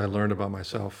the things I learned about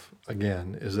myself,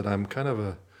 again, is that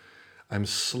I'm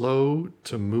slow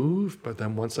to move, but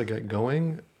then once I get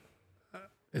going,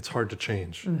 it's hard to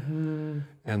change. Mm-hmm.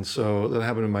 And so that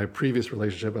happened in my previous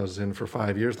relationship I was in for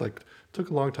 5 years. Like, it took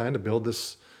a long time to build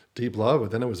this deep love,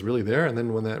 but then it was really there. And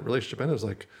then when that relationship ended, it was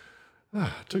like,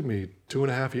 it took me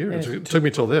 2.5 years. It took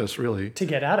me till this, really. To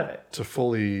get out of it. To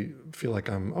fully feel like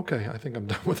I'm, okay, I think I'm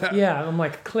done with that. Yeah, I'm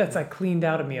like, it's like cleaned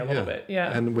out of me a little bit.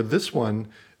 Yeah. And with this one,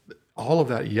 all of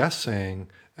that yes saying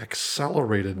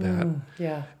accelerated that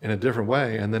in a different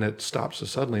way, and then it stops so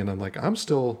suddenly, and I'm like, I'm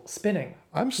still spinning.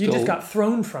 You just got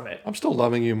thrown from it. I'm still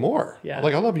loving you more. Yeah.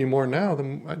 Like, I love you more now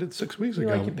than I did 6 weeks ago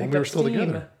when we were still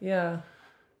together. Yeah.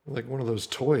 Like one of those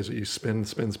toys that you spin,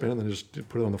 and then just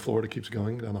put it on the floor. It keeps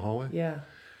going down the hallway. Yeah.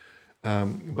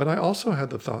 But I also had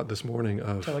the thought this morning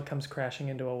of until it comes crashing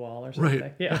into a wall or something.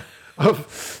 Right. Yeah.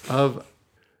 of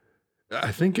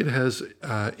I think it has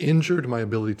injured my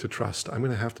ability to trust. I'm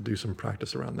going to have to do some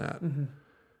practice around that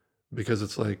because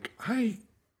it's like, I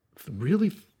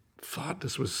really thought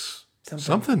this was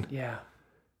something. Yeah.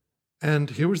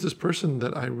 And here was this person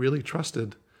that I really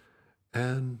trusted,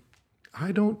 and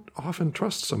I don't often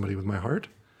trust somebody with my heart,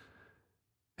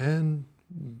 and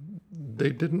they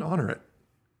didn't honor it.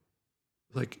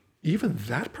 Like, even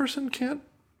that person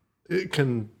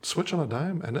can switch on a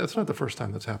dime, and that's not the first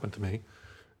time that's happened to me.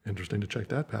 Interesting to check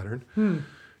that pattern.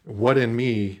 what in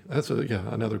me,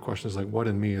 another question is like, what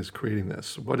in me is creating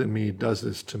this? What in me does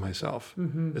this to myself?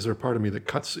 Is there a part of me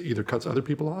that either cuts other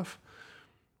people off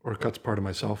or cuts part of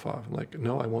myself off? I'm like,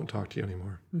 no, I won't talk to you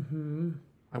anymore.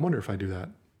 I wonder if I do that.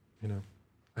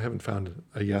 I haven't found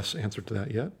a yes answer to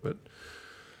that yet, but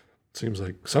it seems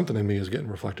like something in me is getting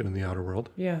reflected in the outer world.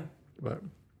 Yeah. But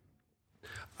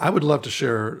I would love to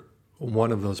share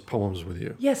one of those poems with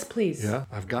you. Yes, please. Yeah,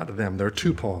 I've got them. There are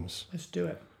 2 poems. Let's do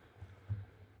it.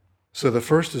 So the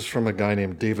first is from a guy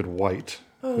named David White.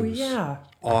 Oh, yeah.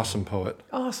 Awesome poet.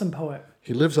 Awesome poet.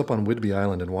 He lives up on Whidbey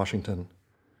Island in Washington.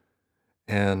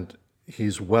 And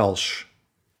he's Welsh.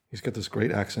 He's got this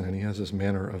great accent, and he has this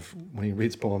manner of, when he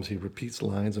reads poems, he repeats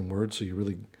lines and words so you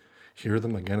really hear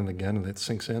them again and again, and it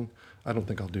sinks in. I don't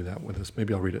think I'll do that with this.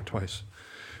 Maybe I'll read it twice.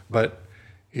 But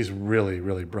he's a really,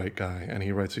 really bright guy, and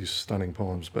he writes these stunning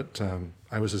poems. But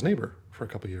I was his neighbor for a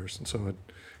couple of years, and so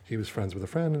he was friends with a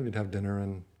friend, and we'd have dinner,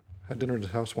 and had dinner at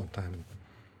his house one time. And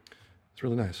it's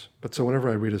really nice. But so whenever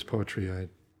I read his poetry,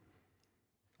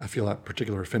 I feel that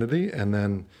particular affinity. And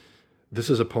then this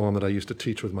is a poem that I used to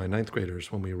teach with my 9th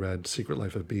graders when we read Secret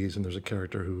Life of Bees, and there's a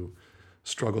character who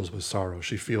struggles with sorrow.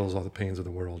 She feels all the pains of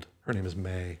the world. Her name is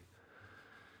May.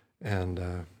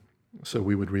 And so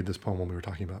we would read this poem when we were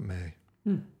talking about May.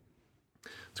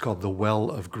 It's called The Well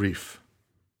of Grief.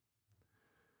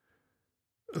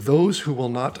 Those who will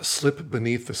not slip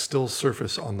beneath the still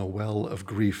surface on the well of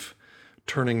grief,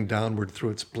 turning downward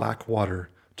through its black water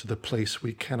to the place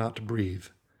we cannot breathe,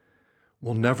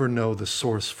 will never know the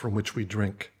source from which we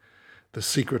drink, the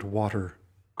secret water,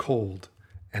 cold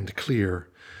and clear,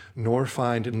 nor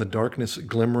find in the darkness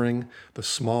glimmering the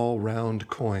small round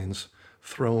coins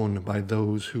thrown by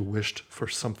those who wished for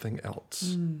something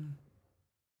else.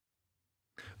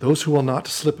 Those who will not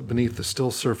slip beneath the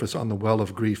still surface on the well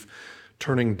of grief,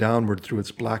 turning downward through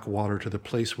its black water to the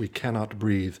place we cannot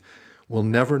breathe, will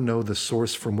never know the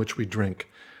source from which we drink,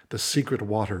 the secret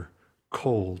water,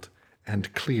 cold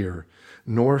and clear,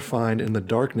 nor find in the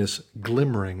darkness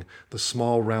glimmering the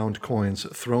small round coins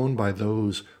thrown by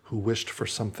those who wished for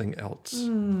something else.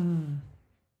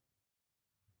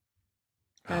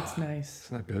 That's nice.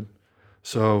 Isn't that good?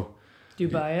 So... Do you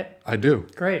buy it? I do.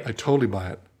 Great. I totally buy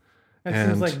it. That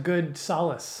seems like good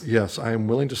solace. Yes, I am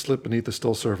willing to slip beneath the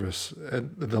still surface.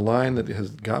 And the line that has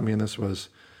got me in this was,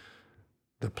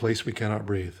 the place we cannot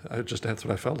breathe. That's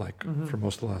what I felt like for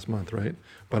most of the last month, right?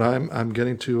 But I'm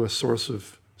getting to a source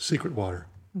of secret water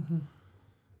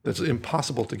that's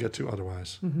impossible to get to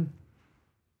otherwise.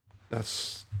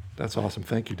 That's awesome.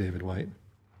 Thank you, David White.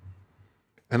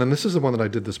 And then this is the one that I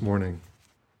did this morning.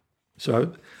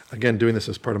 So again, doing this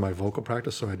as part of my vocal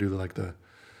practice. So I do the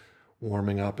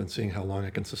warming up and seeing how long I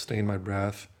can sustain my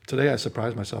breath. Today I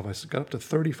surprised myself. I got up to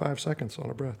 35 seconds on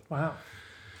a breath. Wow.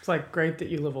 It's like great that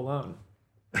you live alone.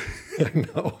 I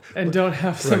know. And don't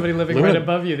have somebody living right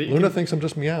above you. Luna thinks I'm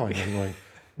just meowing. I'm going,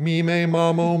 me, me,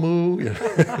 mamo,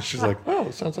 moo. She's like, oh,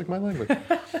 it sounds like my language.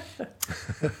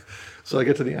 So I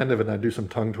get to the end of it and I do some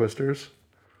tongue twisters.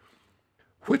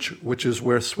 Which witches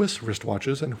wear Swiss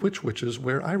wristwatches and which witches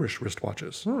wear Irish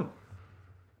wristwatches?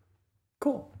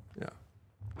 Cool. Yeah.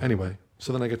 Anyway,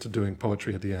 so then I get to doing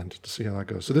poetry at the end to see how that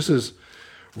goes. So this is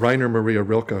Rainer Maria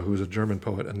Rilke, who's a German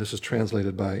poet, and this is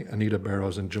translated by Anita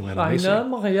Barrows and Joanna Macy. Rainer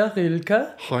Maria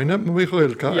Rilke. Rainer Maria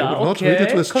Rilke. I would not read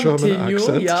it with German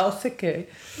accent. Yeah, it's okay.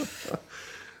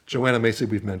 Joanna Macy,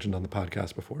 we've mentioned on the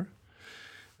podcast before.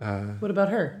 What about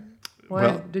her?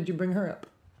 Why did you bring her up?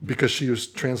 Because she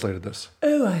translated this.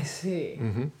 Oh, I see.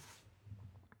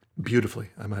 Beautifully,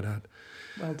 I might add.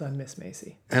 Well done, Miss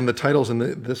Macy. And the titles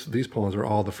in these poems are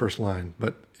all the first line,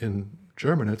 but in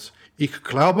German it's Ich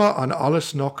glaube an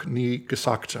alles noch nie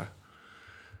Gesagte.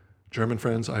 German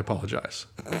friends, I apologize.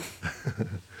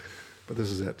 But this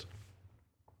is it.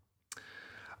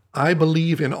 I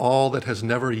believe in all that has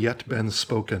never yet been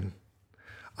spoken.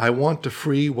 I want to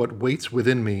free what waits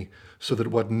within me, so that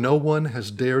what no one has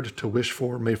dared to wish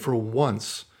for may for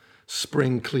once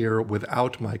spring clear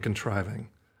without my contriving.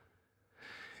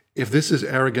 If this is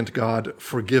arrogant, God,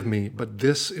 forgive me, but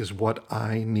this is what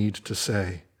I need to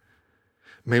say.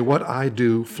 May what I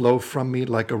do flow from me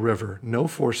like a river, no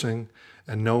forcing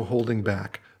and no holding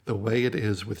back, the way it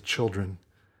is with children.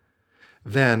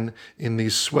 Then, in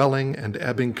these swelling and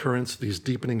ebbing currents, these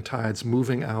deepening tides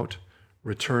moving out,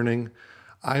 returning,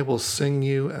 I will sing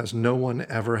you as no one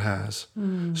ever has,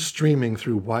 streaming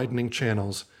through widening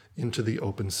channels into the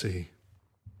open sea.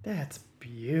 That's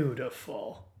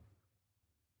beautiful.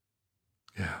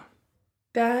 Yeah.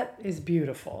 That is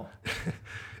beautiful.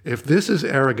 If this is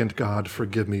arrogant, God,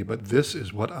 forgive me, but this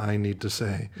is what I need to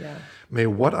say. Yeah. May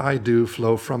what I do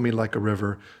flow from me like a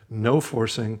river, no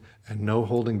forcing and no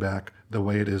holding back, the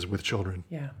way it is with children.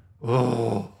 Yeah.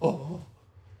 Oh.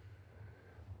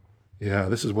 Yeah,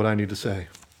 this is what I need to say.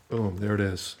 Boom, there it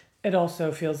is. It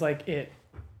also feels like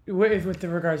with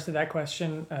regards to that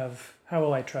question of how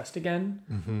will I trust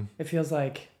again, it feels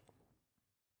like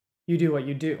you do what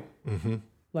you do. Mm-hmm.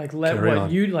 Like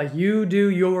you do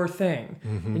your thing,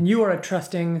 and you are a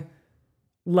trusting,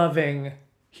 loving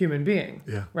human being.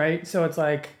 Yeah. Right. So it's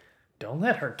like, don't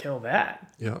let her kill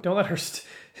that. Yeah. Don't let her.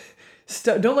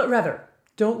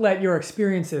 Don't let your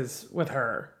experiences with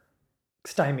her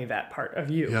stymie that part of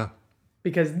you. Yeah.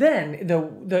 Because then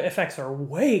the effects are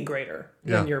way greater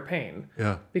than your pain.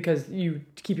 Yeah. Because you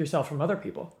keep yourself from other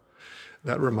people.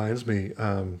 That reminds me.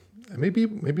 Maybe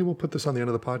we'll put this on the end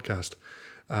of the podcast.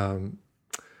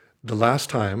 The last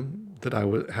time that I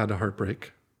had a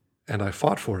heartbreak and I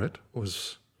fought for it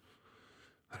was,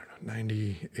 I don't know,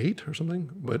 98 or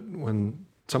something. But when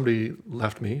somebody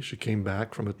left me, she came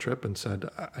back from a trip and said,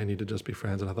 I need to just be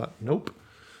friends. And I thought, nope,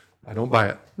 I don't buy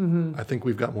it. I think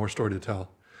we've got more story to tell.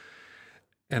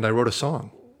 And I wrote a song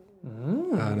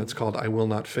and it's called I Will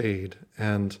Not Fade.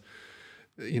 And,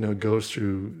 it goes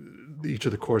through each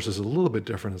of the courses a little bit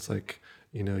different. It's like,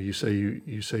 you say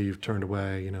you've turned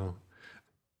away,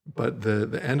 but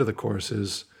the end of the course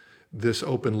is this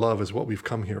open love is what we've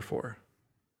come here for.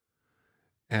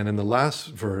 And in the last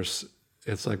verse,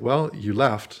 it's like, well, you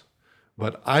left,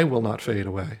 but I will not fade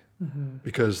away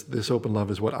because this open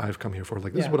love is what I've come here for.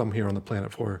 Like, this is what I'm here on the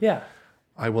planet for. Yeah.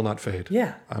 I will not fade.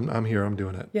 Yeah. I'm here. I'm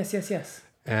doing it. Yes.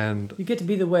 And you get to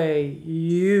be the way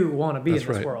you want to be in this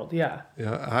right. world. Yeah.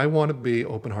 Yeah. I want to be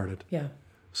open-hearted. Yeah.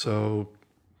 So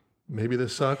maybe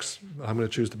this sucks. I'm going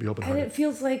to choose to be open-hearted. And it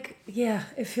feels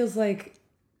like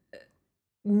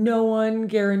no one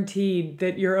guaranteed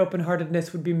that your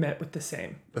open-heartedness would be met with the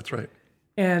same. That's right.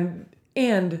 And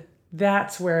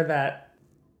that's where that,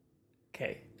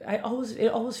 okay, it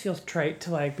always feels trite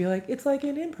to be like, it's like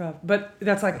in improv, but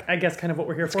that's like, I guess, kind of what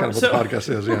we're here for. That's kind of what the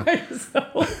podcast is, yeah. Right,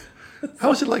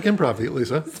 how is it like improv,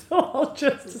 Lisa? So I'll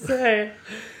just say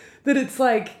that it's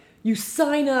like, you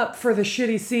sign up for the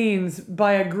shitty scenes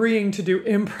by agreeing to do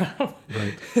improv.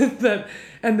 Right.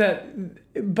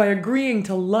 that by agreeing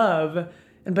to love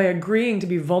and by agreeing to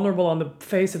be vulnerable on the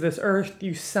face of this earth,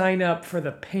 you sign up for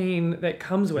the pain that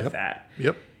comes with that.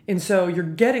 Yep. And so you're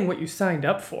getting what you signed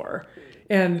up for.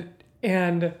 And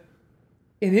in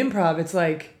improv, it's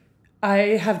like, I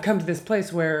have come to this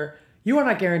place where you are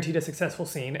not guaranteed a successful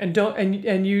scene, we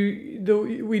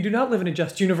do not live in a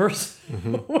just universe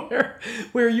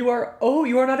where you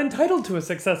are not entitled to a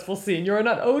successful scene. You are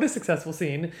not owed a successful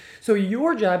scene. So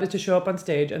your job is to show up on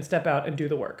stage and step out and do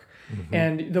the work.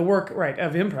 And the work, right,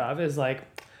 of improv is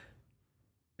like,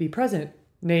 be present,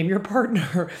 name your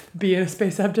partner, be in a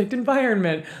space subject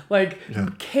environment,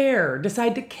 care,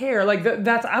 decide to care. Like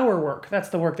that's our work. That's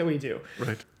the work that we do.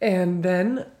 Right. And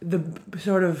then the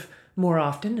sort of more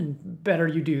often and better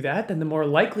you do that, then the more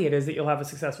likely it is that you'll have a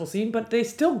successful scene, but they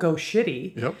still go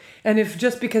shitty. Yep. And if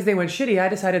just because they went shitty, I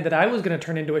decided that I was going to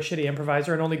turn into a shitty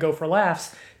improviser and only go for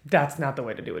laughs, that's not the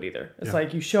way to do it either. It's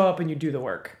like you show up and you do the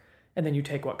work and then you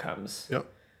take what comes. Yep.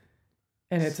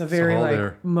 And it's a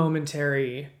very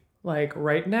momentary,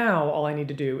 right now, all I need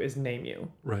to do is name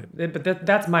you. Right. But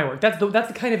that's my work. That's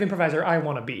the kind of improviser I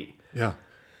want to be. Yeah.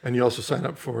 And you also sign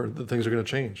up for the things are going to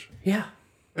change. Yeah.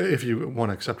 If you want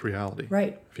to accept reality.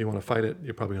 Right. If you want to fight it,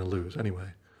 you're probably going to lose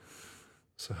anyway.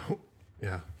 So,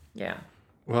 yeah. Yeah.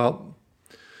 Well,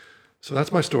 so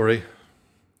that's my story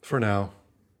for now.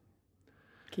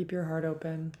 Keep your heart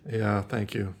open. Yeah,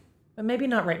 thank you. And maybe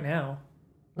not right now.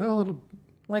 Well, it'll...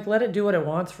 let it do what it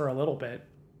wants for a little bit.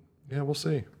 Yeah, we'll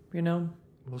see.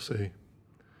 We'll see.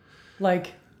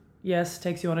 Yes,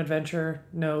 takes you on adventure.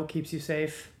 No, keeps you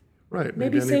safe. Right.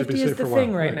 Maybe safety is the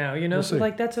thing right now, We'll so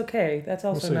that's okay. That's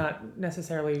also not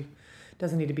necessarily,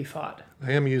 doesn't need to be fought.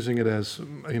 I am using it as,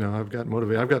 I've got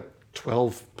motivated. I've got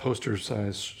 12 poster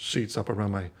size sheets up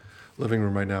around my living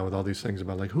room right now with all these things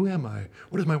about who am I?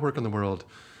 What is my work in the world?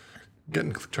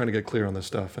 Trying to get clear on this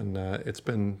stuff. And it's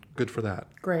been good for that.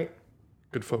 Great.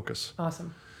 Good focus.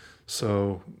 Awesome.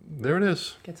 So there it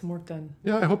is. Get some work done.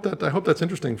 Yeah, I hope that's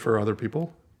interesting for other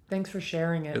people. Thanks for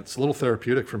sharing it. It's a little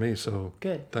therapeutic for me, so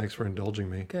good. Thanks for indulging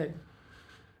me. Good.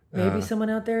 Maybe someone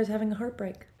out there is having a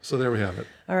heartbreak. So there we have it.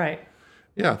 All right.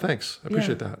 Yeah, thanks. I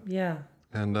appreciate that. Yeah.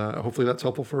 And hopefully that's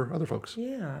helpful for other folks.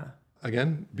 Yeah.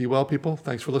 Again, be well, people.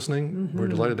 Thanks for listening. We're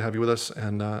delighted to have you with us.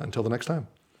 And until the next time.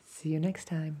 See you next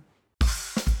time.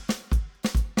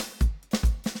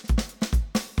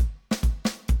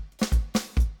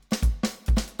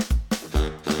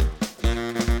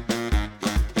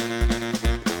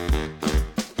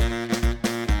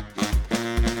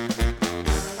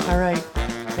 All right.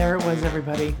 There it was,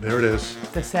 everybody. There it is.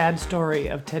 The sad story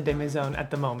of Ted DeMaison at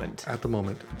the moment. At the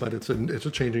moment. But it's a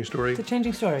changing story. It's a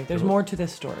changing story. There's more to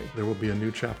this story. There will be a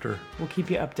new chapter. We'll keep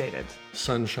you updated.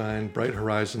 Sunshine, bright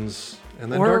horizons,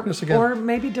 and then darkness again. Or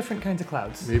maybe different kinds of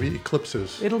clouds. Maybe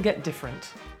eclipses. It'll get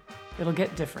different.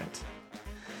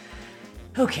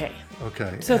 Okay.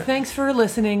 So thanks for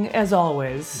listening, as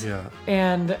always. Yeah.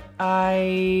 And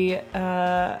I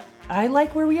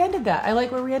like where we ended that. I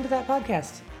like where we ended that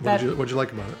podcast. What'd you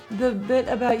like about it? The bit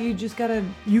about you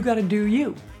gotta do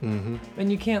you. Mm-hmm.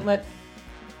 And you can't let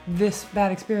this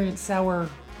bad experience sour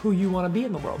who you want to be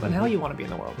in the world and how you want to be in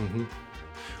the world. Mm-hmm.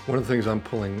 One of the things I'm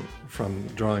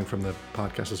drawing from the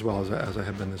podcast as well as I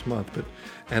have been this month, but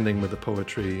ending with the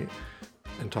poetry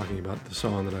and talking about the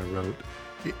song that I wrote,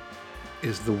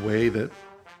 is the way that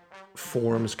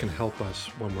forms can help us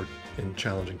when we're in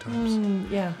challenging times.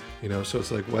 Yeah. You know, so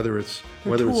it's like whether it's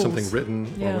something written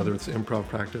or whether it's improv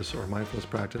practice or mindfulness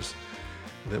practice,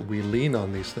 that we lean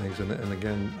on these things and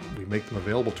again, we make them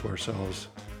available to ourselves.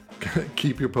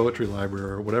 Keep your poetry library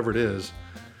or whatever it is,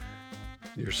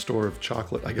 your store of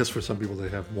chocolate. I guess for some people they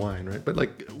have wine, right? But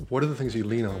like, what are the things you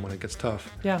lean on when it gets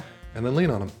tough? Yeah. And then lean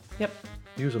on them. Yep.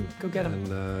 Use them. Go get them.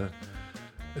 And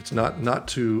it's not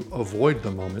to avoid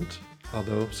the moment,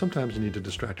 although sometimes you need to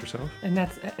distract yourself. And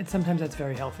sometimes that's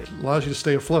very healthy. It allows you to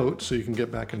stay afloat so you can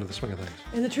get back into the swing of things.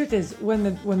 And the truth is, when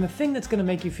the thing that's going to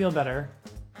make you feel better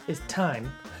is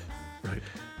time. Right.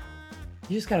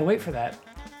 You just got to wait for that.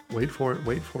 Wait for it.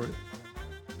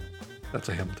 That's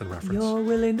a Hamilton reference. You're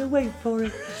willing to wait for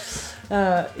it.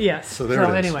 Yes. So there it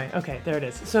is. Anyway, okay, there it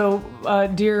is. So,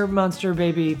 dear Monster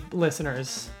Baby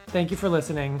listeners, thank you for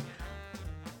listening.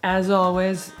 As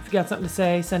always, if you got something to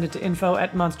say, send it to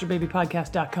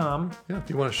info@monsterbabypodcast.com. Yeah, if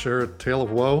you want to share a tale of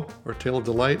woe or a tale of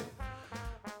delight,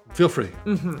 feel free.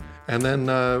 Mm-hmm. And then,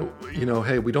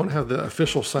 hey, we don't have the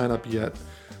official sign up yet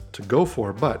to go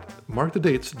for, but mark the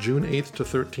dates, June 8th to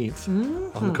 13th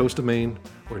on the coast of Maine.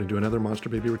 We're going to do another Monster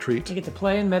Baby retreat. You get to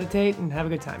play and meditate and have a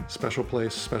good time. Special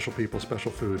place, special people,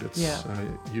 special food.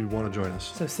 You want to join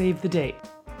us. So save the date.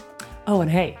 Oh,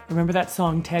 and hey, remember that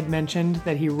song Ted mentioned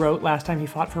that he wrote last time he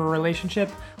fought for a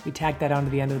relationship? We tagged that on to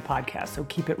the end of the podcast, so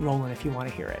keep it rolling if you want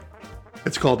to hear it.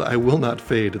 It's called I Will Not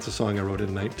Fade. It's a song I wrote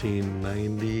in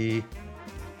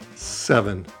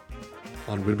 1997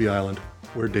 on Whidbey Island,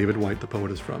 where David White, the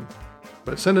poet, is from.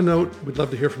 But send a note. We'd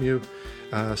love to hear from you.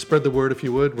 Spread the word if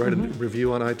you would. Write a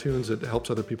review on iTunes. It helps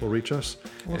other people reach us.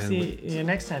 We'll see you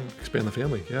next time. Expand the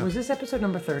family, yeah. Was this episode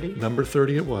number 30? Number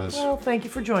 30 it was. Well, thank you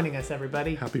for joining us,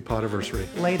 everybody. Happy Podiversary.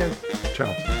 Later.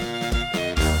 Ciao.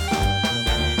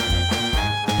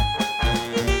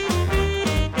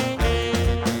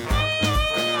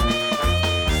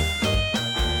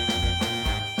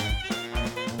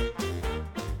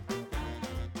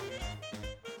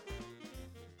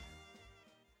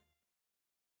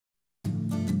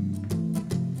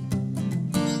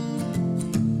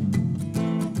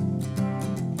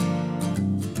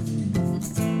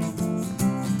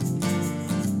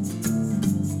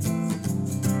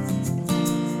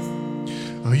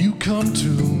 You come to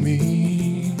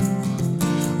me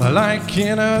like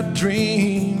in a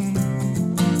dream,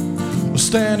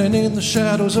 standing in the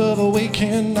shadows of a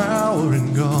waking hour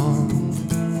and gone.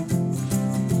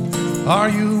 Are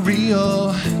you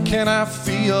real? Can I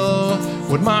feel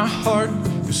what my heart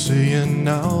is saying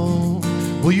now?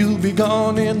 Will you be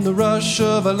gone in the rush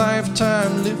of a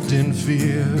lifetime lived in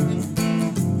fear?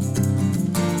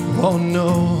 Oh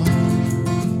no,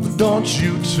 don't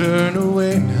you turn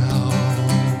away now.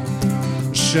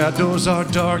 Shadows are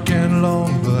dark and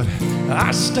long, but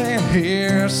I stand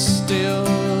here still.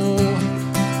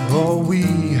 Oh, we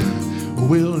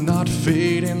will not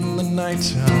fade in the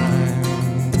nighttime.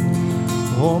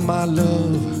 Oh, my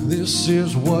love, this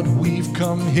is what we've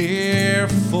come here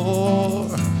for.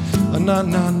 Na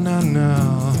na na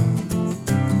na.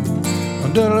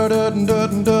 Da da da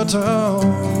da da.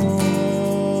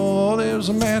 Oh, there's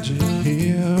a magic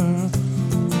here,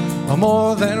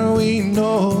 more than we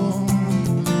know.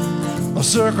 A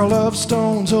circle of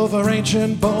stones over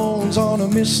ancient bones on a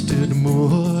misted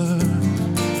moor.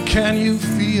 Can you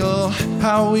feel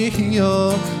how we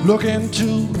heal? Look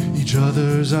into each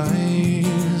other's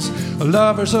eyes.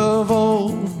 Lovers of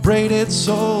old, braided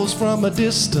souls from a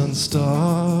distant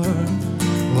star.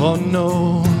 Oh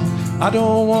no, I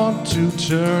don't want to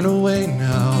turn away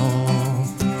now.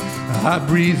 I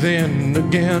breathe in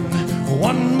again,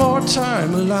 one more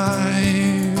time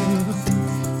alive.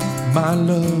 My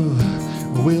love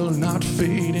will not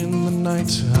fade in the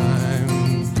nighttime.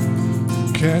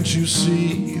 Can't you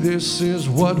see this is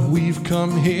what we've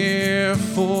come here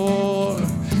for?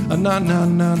 Na na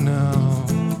na na.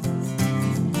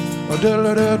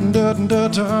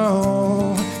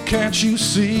 Can't you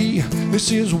see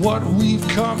this is what we've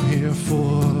come here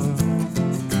for?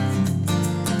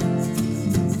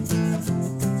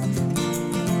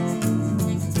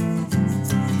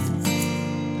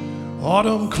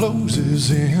 Autumn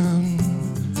closes in,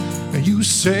 and you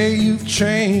say you've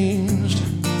changed.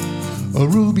 A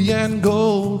ruby and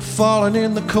gold falling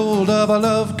in the cold of a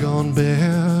love gone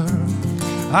bare.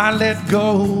 I let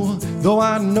go, though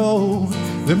I know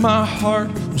that my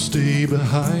heart will stay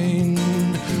behind,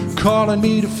 calling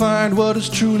me to find what is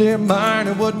truly mine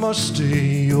and what must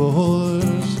stay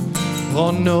yours.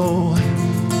 Oh no,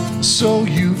 so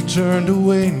you've turned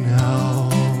away now.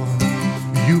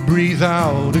 You breathe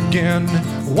out again,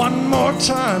 one more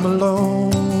time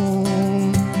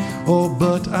alone. Oh,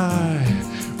 but I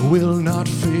will not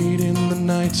fade in the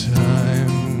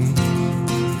nighttime.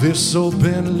 This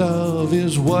open love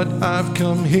is what I've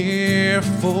come here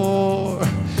for.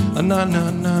 Na na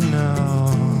na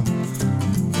na.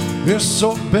 This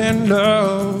open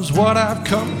love's what I've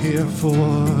come here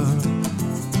for.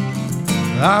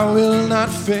 I will not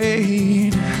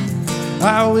fade.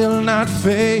 I will not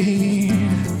fade.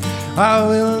 I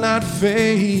will not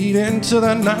fade into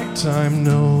the nighttime,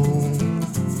 no.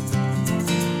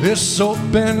 This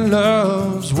open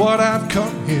love's what I've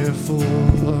come here for.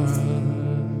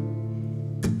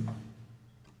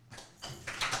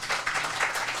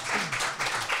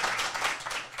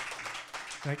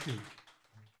 Thank you.